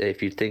maximize.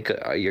 If you think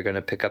you're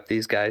gonna pick up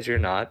these guys, you're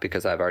not,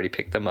 because I've already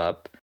picked them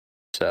up.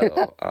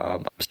 So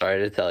I'm sorry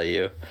to tell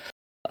you.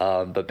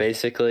 But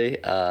basically,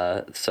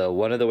 so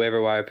one of the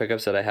waiver wire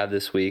pickups that I have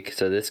this week.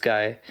 So this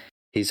guy,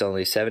 he's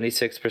only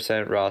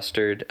 76%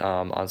 rostered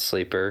on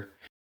Sleeper,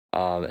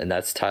 and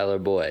that's Tyler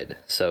Boyd.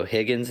 So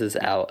Higgins is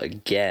out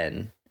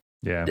again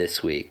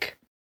this week,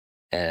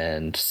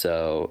 and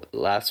so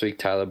last week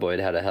Tyler Boyd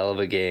had a hell of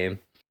a game.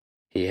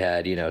 He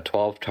had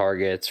 12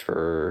 targets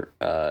for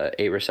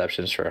 8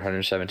 receptions for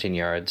 117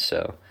 yards.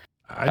 So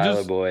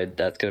Tyler Boyd,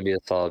 that's going to be a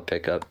solid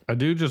pickup. I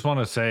do just want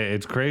to say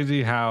it's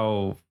crazy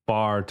how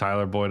far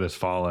Tyler Boyd has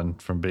fallen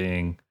from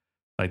being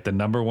like the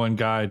number 1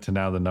 guy to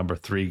now the number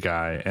 3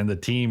 guy, and the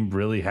team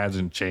really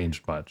hasn't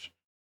changed much.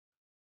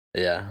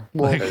 Yeah,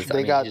 well,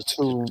 they got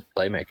 2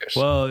 playmakers.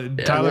 Well,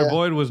 Tyler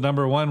Boyd was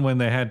number 1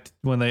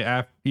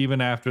 even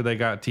after they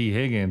got T.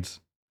 Higgins,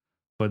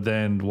 but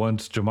then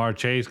once Jamar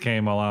Chase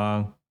came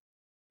along,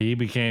 he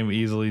became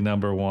easily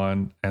number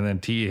 1, and then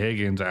T.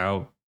 Higgins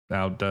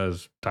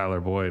outdoes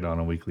Tyler Boyd on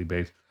a weekly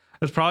basis.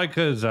 That's probably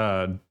because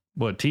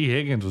T.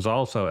 Higgins was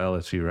also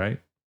LSU, right?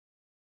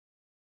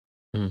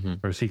 Mm-hmm.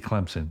 Or is he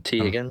Clemson? T.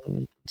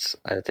 Higgins,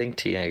 I think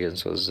T.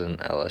 Higgins was in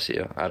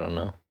LSU. I don't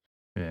know.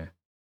 Yeah.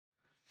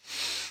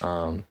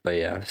 But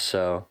yeah.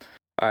 So,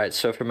 all right.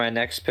 So for my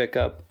next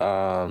pickup,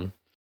 and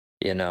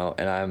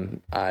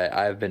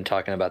I've been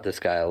talking about this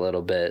guy a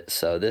little bit.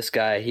 So this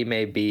guy, he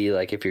may be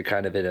like, if you're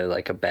kind of in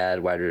a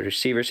bad wide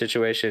receiver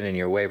situation and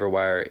your waiver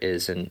wire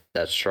isn't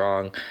that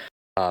strong,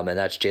 and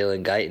that's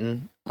Jalen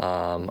Guyton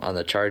on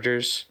the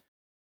Chargers.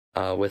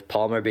 With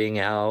Palmer being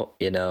out,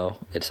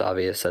 it's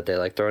obvious that they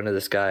like throwing to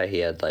this guy. He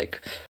had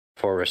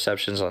 4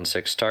 receptions on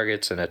 6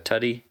 targets and a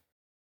tutty.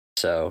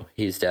 So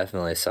he's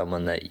definitely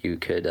someone that you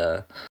could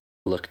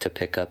look to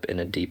pick up in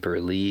a deeper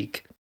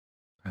league.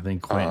 I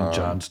think Quentin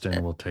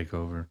Johnston will take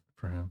over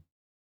for him.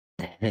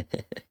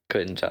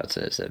 Quentin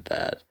Johnston isn't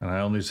bad. And I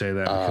only say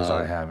that because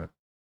I have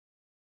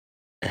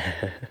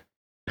it.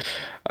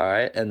 All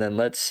right. And then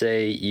let's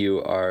say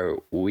you are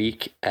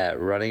weak at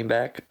running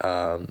back.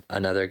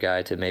 Another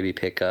guy to maybe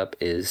pick up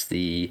is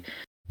the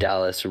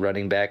Dallas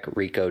running back,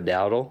 Rico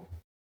Dowdle.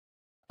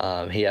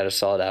 He had a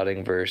solid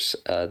outing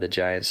versus the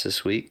Giants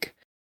this week.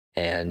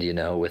 And,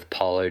 with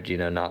Pollard,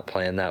 not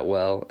playing that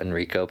well and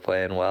Rico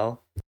playing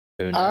well.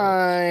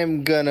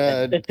 I'm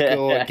gonna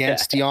go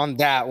against you on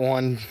that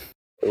one.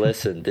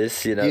 Listen,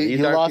 this you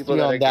these aren't lost people me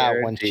that on are that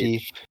guaranteed. one,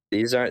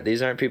 Chief.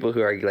 These aren't people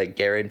who are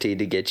guaranteed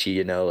to get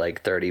you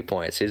 30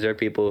 points. These are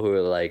people who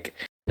are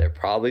they're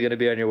probably going to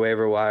be on your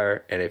waiver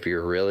wire, and if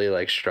you're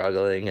really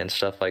struggling and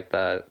stuff like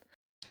that,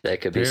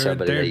 that could be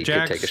somebody that you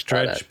could take a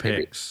shot at.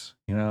 Picks,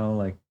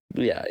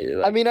 Yeah.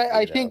 I mean,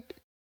 I think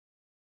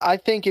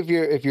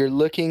if you're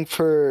looking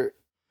for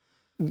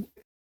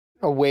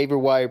a waiver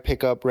wire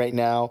pickup right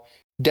now,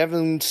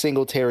 Devin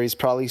Singletary's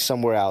probably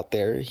somewhere out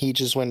there. He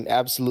just went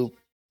absolute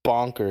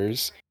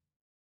bonkers.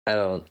 I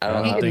don't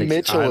think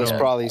Mitchell is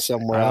probably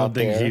somewhere out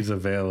there. I don't think he's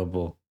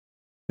available.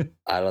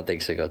 I don't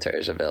think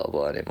Singletary's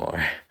available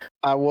anymore.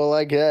 Well,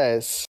 I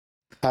guess.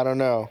 I don't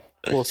know.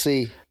 We'll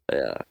see.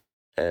 Yeah.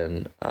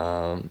 And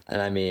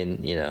I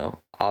mean,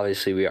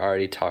 obviously we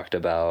already talked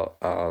about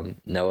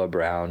Noah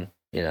Brown.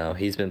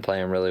 He's been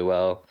playing really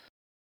well.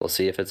 we'll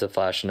see if it's a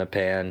flash in a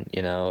pan.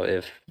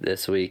 If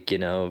this week,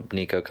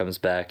 Nico comes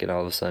back and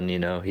all of a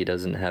sudden, he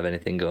doesn't have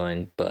anything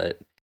going. But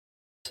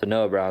so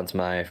Noah Brown's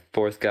my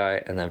fourth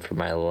guy, and then for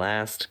my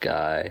last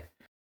guy,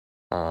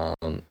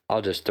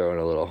 I'll just throw in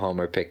a little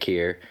homer pick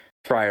here.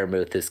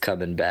 Fryermuth is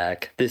coming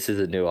back. This is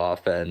a new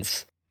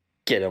offense.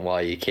 Get him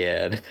while you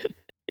can.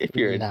 If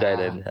you're in dead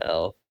end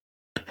hell.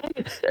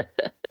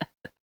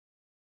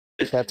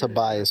 That's a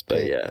bias But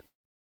pick. yeah.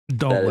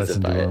 Don't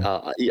listen to him.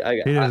 He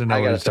doesn't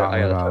know what he's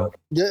talking about.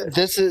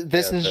 This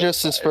is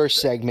just his first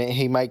segment.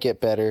 He might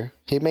get better.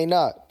 He may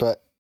not,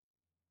 but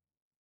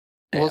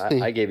we'll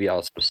see. I gave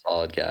y'all some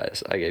solid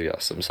guys.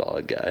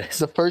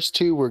 The first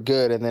two were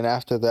good, and then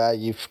after that,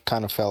 you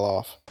kind of fell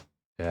off.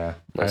 Yeah,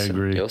 Listen, I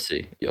agree. You'll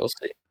see.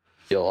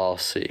 You'll all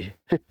see.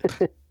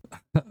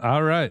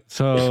 All right.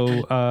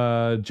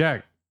 So,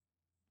 Jack,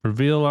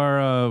 reveal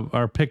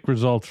our pick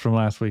results from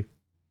last week.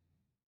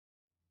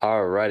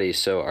 Alrighty,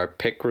 so our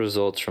pick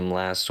results from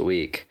last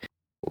week,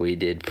 we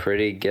did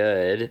pretty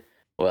good.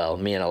 Well,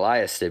 me and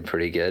Elias did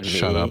pretty good.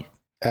 Shut up.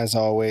 As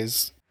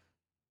always.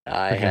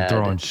 I Freaking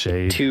throwing had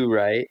shade. 2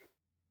 right.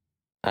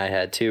 I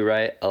had 2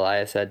 right.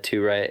 Elias had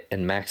 2 right,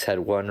 and Max had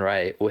 1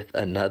 right with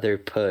another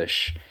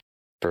push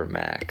for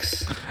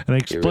Max. And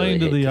explain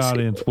to the hate to see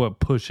audience it. what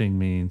pushing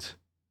means.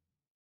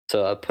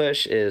 So a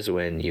push is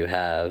when you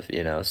have,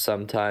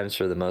 sometimes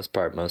for the most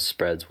part, most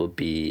spreads will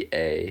be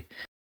a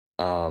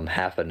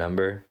half a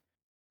number.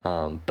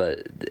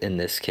 But in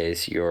this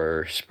case,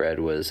 your spread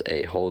was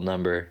a whole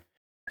number,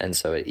 and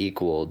so it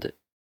equaled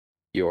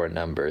your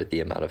number, the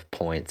amount of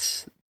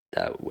points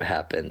that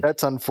happened.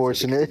 That's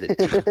unfortunate.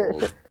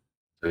 So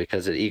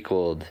because it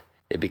equaled,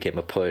 it became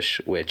a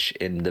push, which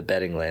in the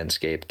betting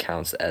landscape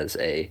counts as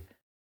a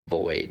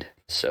void.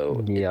 So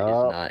it is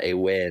not a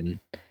win,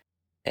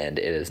 and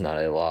it is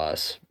not a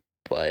loss,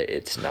 but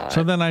it's not.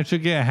 So then I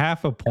should get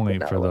half a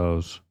point for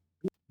those.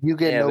 You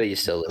get but you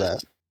still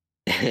lose.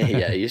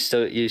 Yeah, you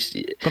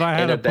But I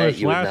had a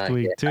push last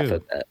week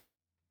too.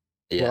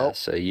 Yeah, well,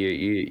 so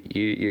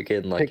you're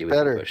getting lucky with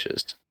the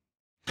pushes.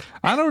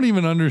 I don't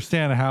even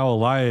understand how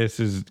Elias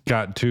has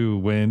got 2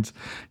 wins.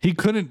 He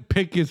couldn't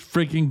pick his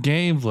freaking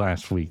games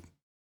last week.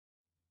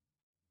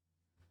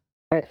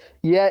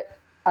 Yet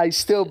I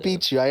still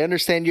beat you. I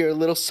understand you're a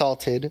little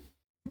salted,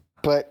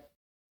 but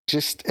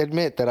just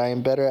admit that I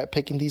am better at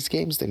picking these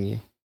games than you.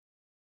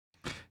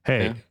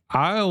 Hey, yeah.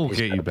 I'll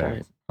get you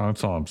back.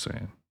 That's all I'm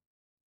saying.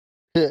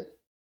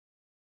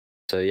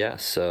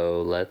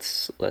 So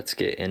let's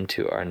get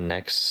into our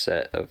next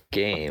set of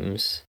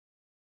games.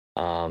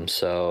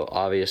 So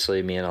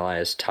obviously me and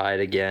Elias tied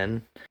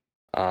again.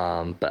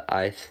 But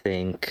I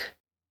think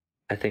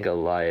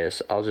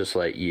Elias, I'll just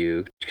let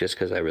you, just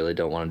because I really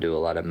don't want to do a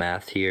lot of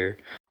math here.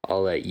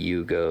 I'll let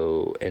you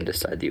go and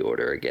decide the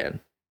order again.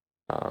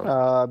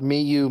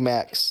 Me, you,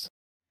 Max.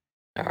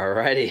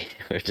 Alrighty,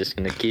 we're just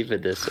gonna keep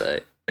it this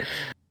way.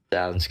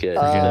 Sounds good.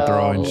 Freaking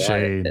throwing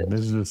shade.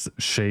 This is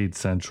shade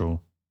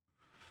central.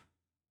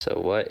 So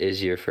what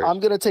is your first? I'm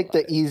going to take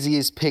the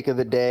easiest pick of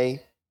the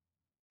day.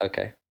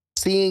 Okay.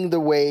 Seeing the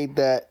way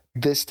that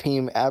this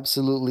team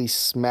absolutely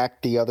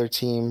smacked the other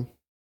team,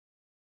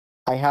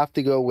 I have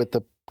to go with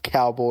the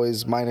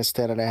Cowboys minus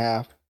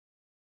 10.5.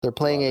 They're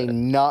playing a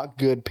not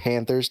good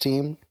Panthers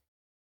team,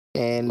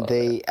 and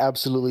they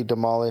absolutely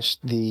demolished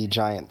the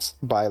Giants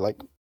by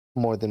like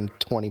more than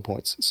 20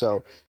 points.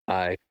 So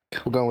we're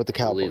going with the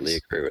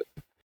Cowboys.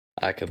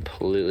 I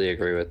completely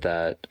agree with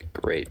that.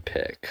 Great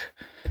pick.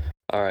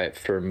 All right,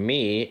 for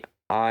me,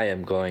 I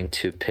am going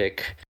to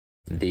pick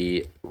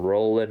the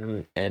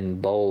Rollin' and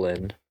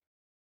Bowlin'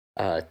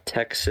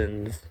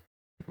 Texans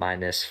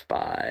minus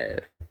 5.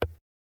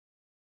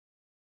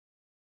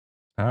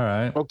 All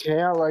right. Okay,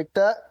 I like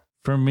that.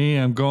 For me,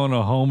 I'm going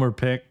a homer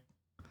pick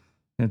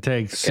and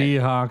take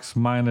Seahawks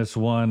minus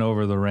 1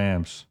 over the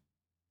Rams.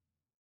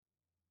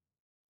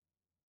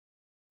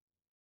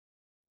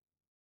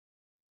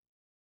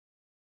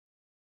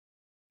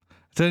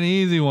 It's an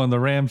easy one. The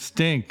Rams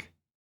stink.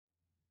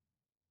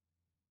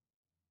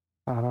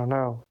 I don't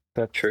know.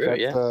 That's true.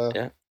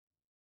 Yeah.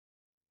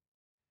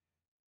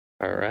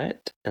 All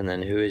right. And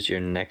then who is your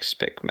next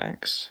pick,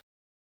 Max?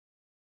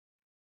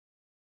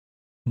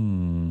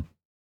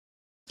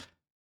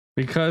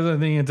 Because I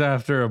think it's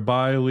after a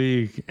bye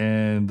week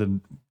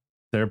and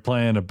they're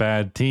playing a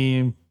bad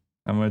team,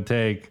 I'm going to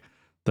take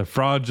the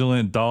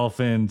fraudulent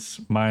Dolphins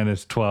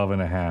minus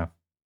 12.5.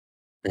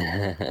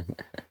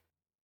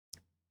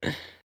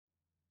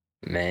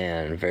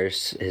 Man,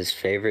 versus his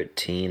favorite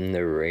team,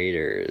 the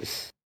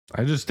Raiders.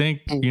 I just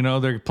think,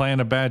 they're playing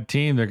a bad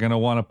team. They're going to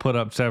want to put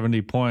up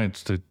 70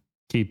 points to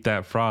keep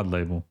that fraud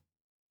label.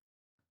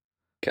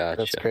 Gotcha.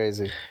 That's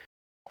crazy.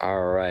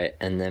 All right.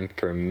 And then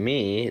for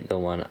me, the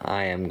one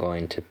I am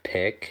going to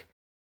pick,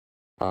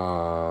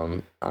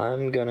 I'm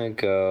going to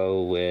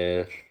go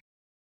with,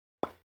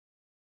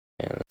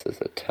 man, this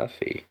is a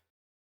toughie.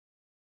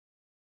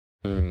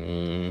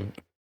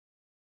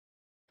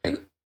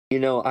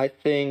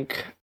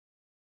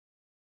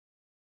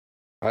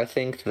 I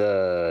think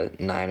the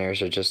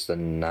Niners are just the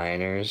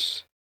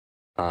Niners.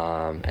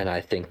 And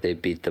I think they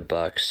beat the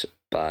Bucks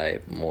by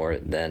more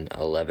than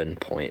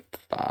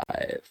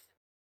 11.5.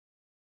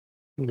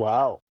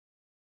 Wow.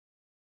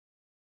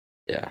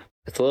 Yeah,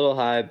 it's a little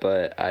high,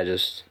 but I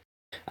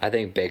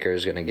think Baker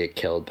is gonna get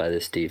killed by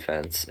this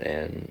defense,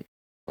 and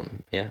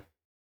yeah.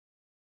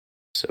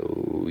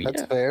 So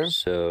That's yeah. fair.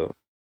 So,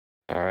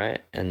 all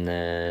right, and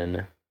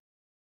then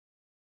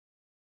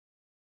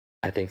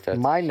I think that's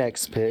My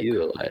next pick.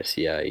 you, Elias.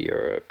 Yeah,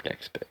 your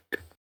next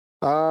pick.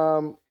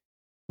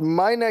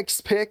 My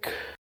next pick,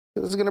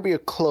 this is gonna be a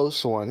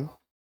close one,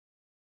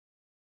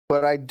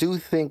 but I do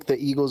think the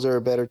Eagles are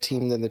a better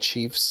team than the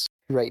Chiefs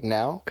right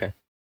now. Okay.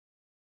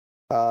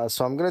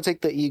 So I'm gonna take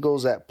the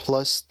Eagles at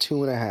plus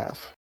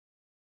 2.5.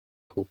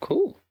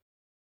 Cool.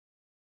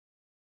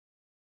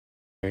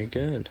 Very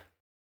good.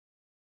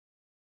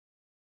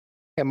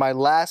 And my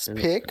last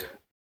pick.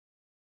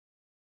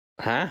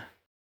 Huh?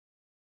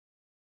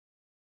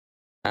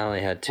 I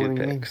only had 2 What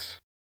do you mean? picks.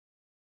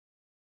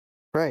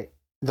 Right.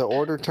 The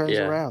order turns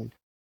Yeah. around.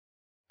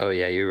 Oh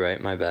yeah, you're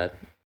right. My bad.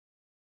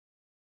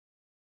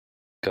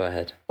 Go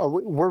ahead.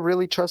 We're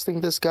really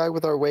trusting this guy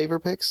with our waiver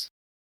picks?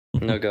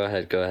 No, go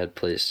ahead. Go ahead,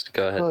 please.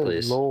 Go ahead, Good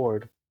please.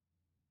 Lord.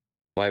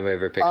 My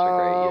waiver picks are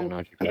great. You don't know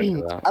what you're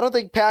talking about. I don't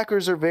think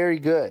Packers are very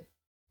good.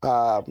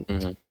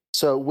 Mhm.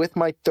 So with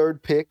my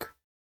third pick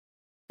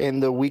in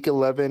the Week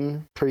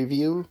 11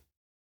 preview,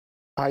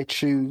 I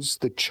choose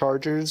the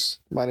Chargers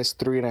minus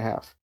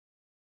 3.5.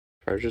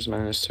 Chargers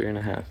minus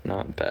 3.5.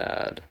 Not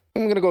bad.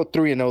 I'm gonna go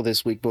 3-0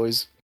 this week,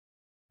 boys.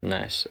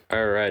 Nice.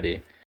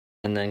 Alrighty.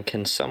 And then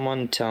can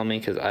someone tell me,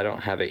 because I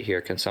don't have it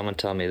here, can someone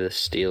tell me the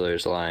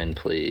Steelers line,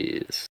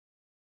 please?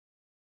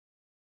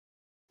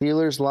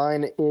 Steelers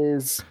line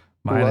is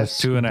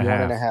Minus plus 2.5.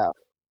 1.5.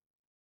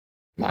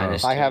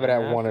 Minus I have it at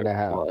 2.5 or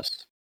 1.5.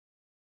 plus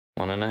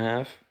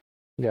 1.5?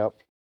 Yep.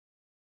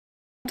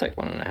 I'll take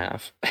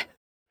 1.5.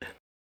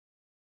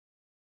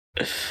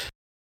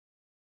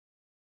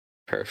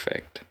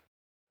 Perfect.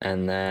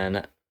 And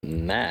then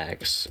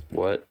Max,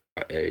 what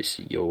is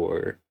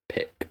your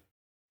pick?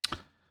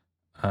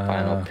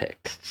 Final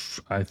pick.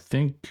 I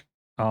think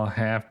I'll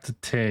have to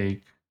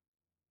take.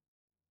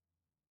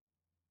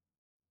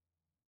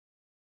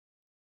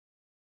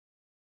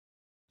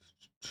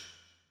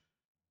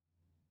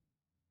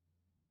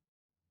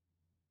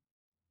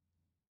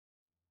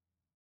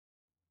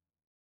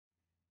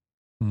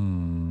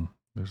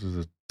 This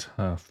is a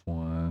tough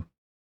one.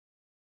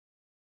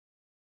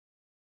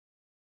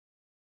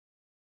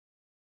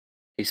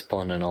 He's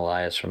pulling an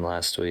Elias from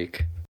last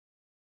week.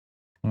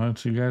 Well,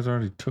 so you guys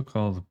already took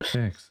all the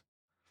picks.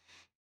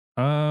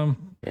 Yeah,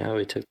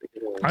 we took the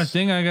good ones. I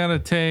think I gotta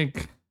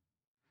take.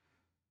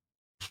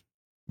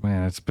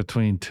 Man, it's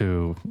between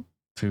two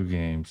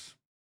games.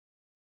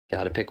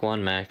 Gotta pick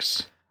one,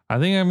 Max. I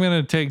think I'm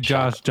gonna take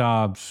Josh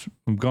Dobbs.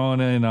 I'm going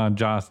in on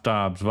Josh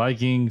Dobbs.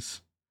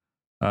 Vikings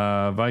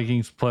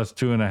plus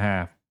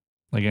 2.5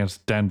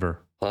 against Denver.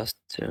 Plus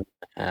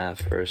 2.5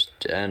 versus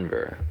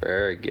Denver.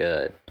 Very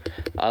good.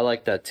 I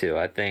like that too.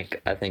 I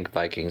think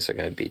Vikings are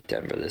gonna beat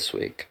Denver this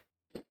week.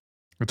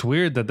 It's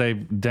weird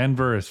that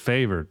Denver is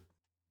favored.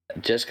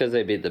 Just because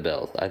they beat the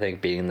Bills. I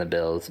think beating the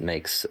Bills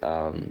makes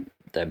them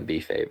be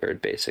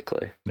favored,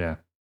 basically. Yeah.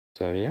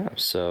 So yeah.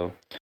 So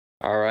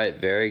all right,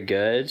 very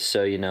good.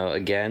 So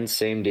again,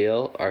 same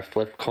deal. Our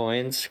flip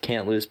coins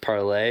can't lose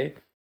parlay.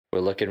 We're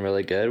looking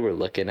really good. We're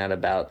looking at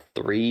about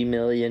 3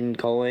 million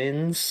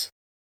coins.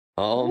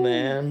 Oh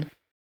man,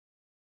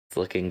 it's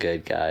looking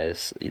good,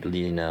 guys.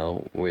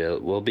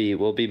 We'll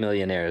be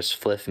millionaires,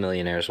 flip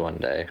millionaires one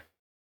day.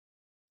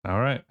 All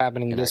right.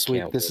 Happening this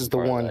week. This is the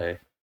one.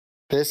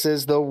 This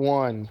is the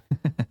one.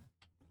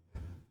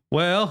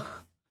 Well,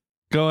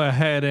 go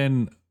ahead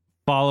and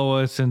follow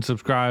us and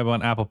subscribe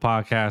on Apple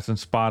Podcasts and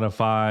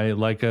Spotify.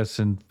 Like us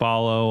and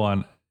follow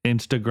on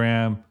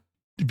Instagram.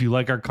 If you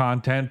like our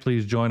content,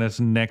 please join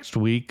us next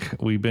week.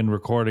 We've been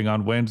recording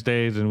on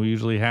Wednesdays, and we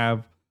usually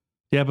have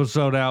the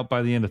episode out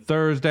by the end of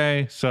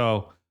Thursday.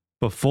 So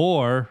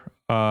before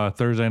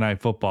Thursday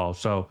Night Football.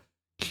 So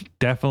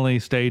definitely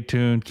stay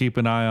tuned. Keep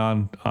an eye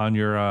on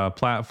your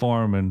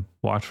platform and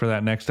watch for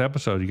that next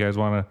episode. You guys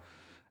want to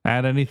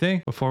add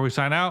anything before we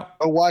sign out?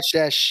 Go watch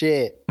that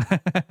shit.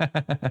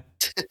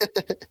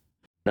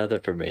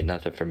 Nothing for me.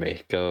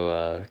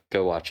 Go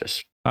watch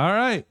us. All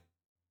right.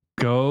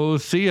 Go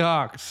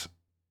Seahawks.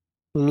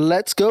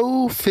 Let's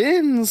go,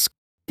 Finns.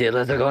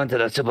 Steelers are going to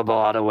the Super Bowl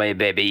all the way,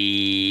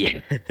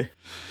 baby.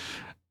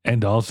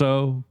 And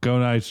also, go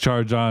Knights,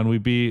 charge on. We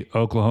beat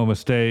Oklahoma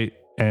State,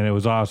 and it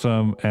was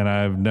awesome. And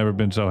I've never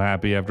been so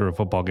happy after a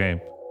football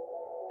game.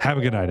 Have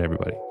a good night,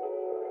 everybody.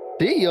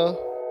 See ya.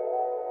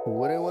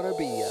 Wouldn't want to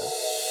be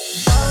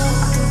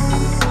ya.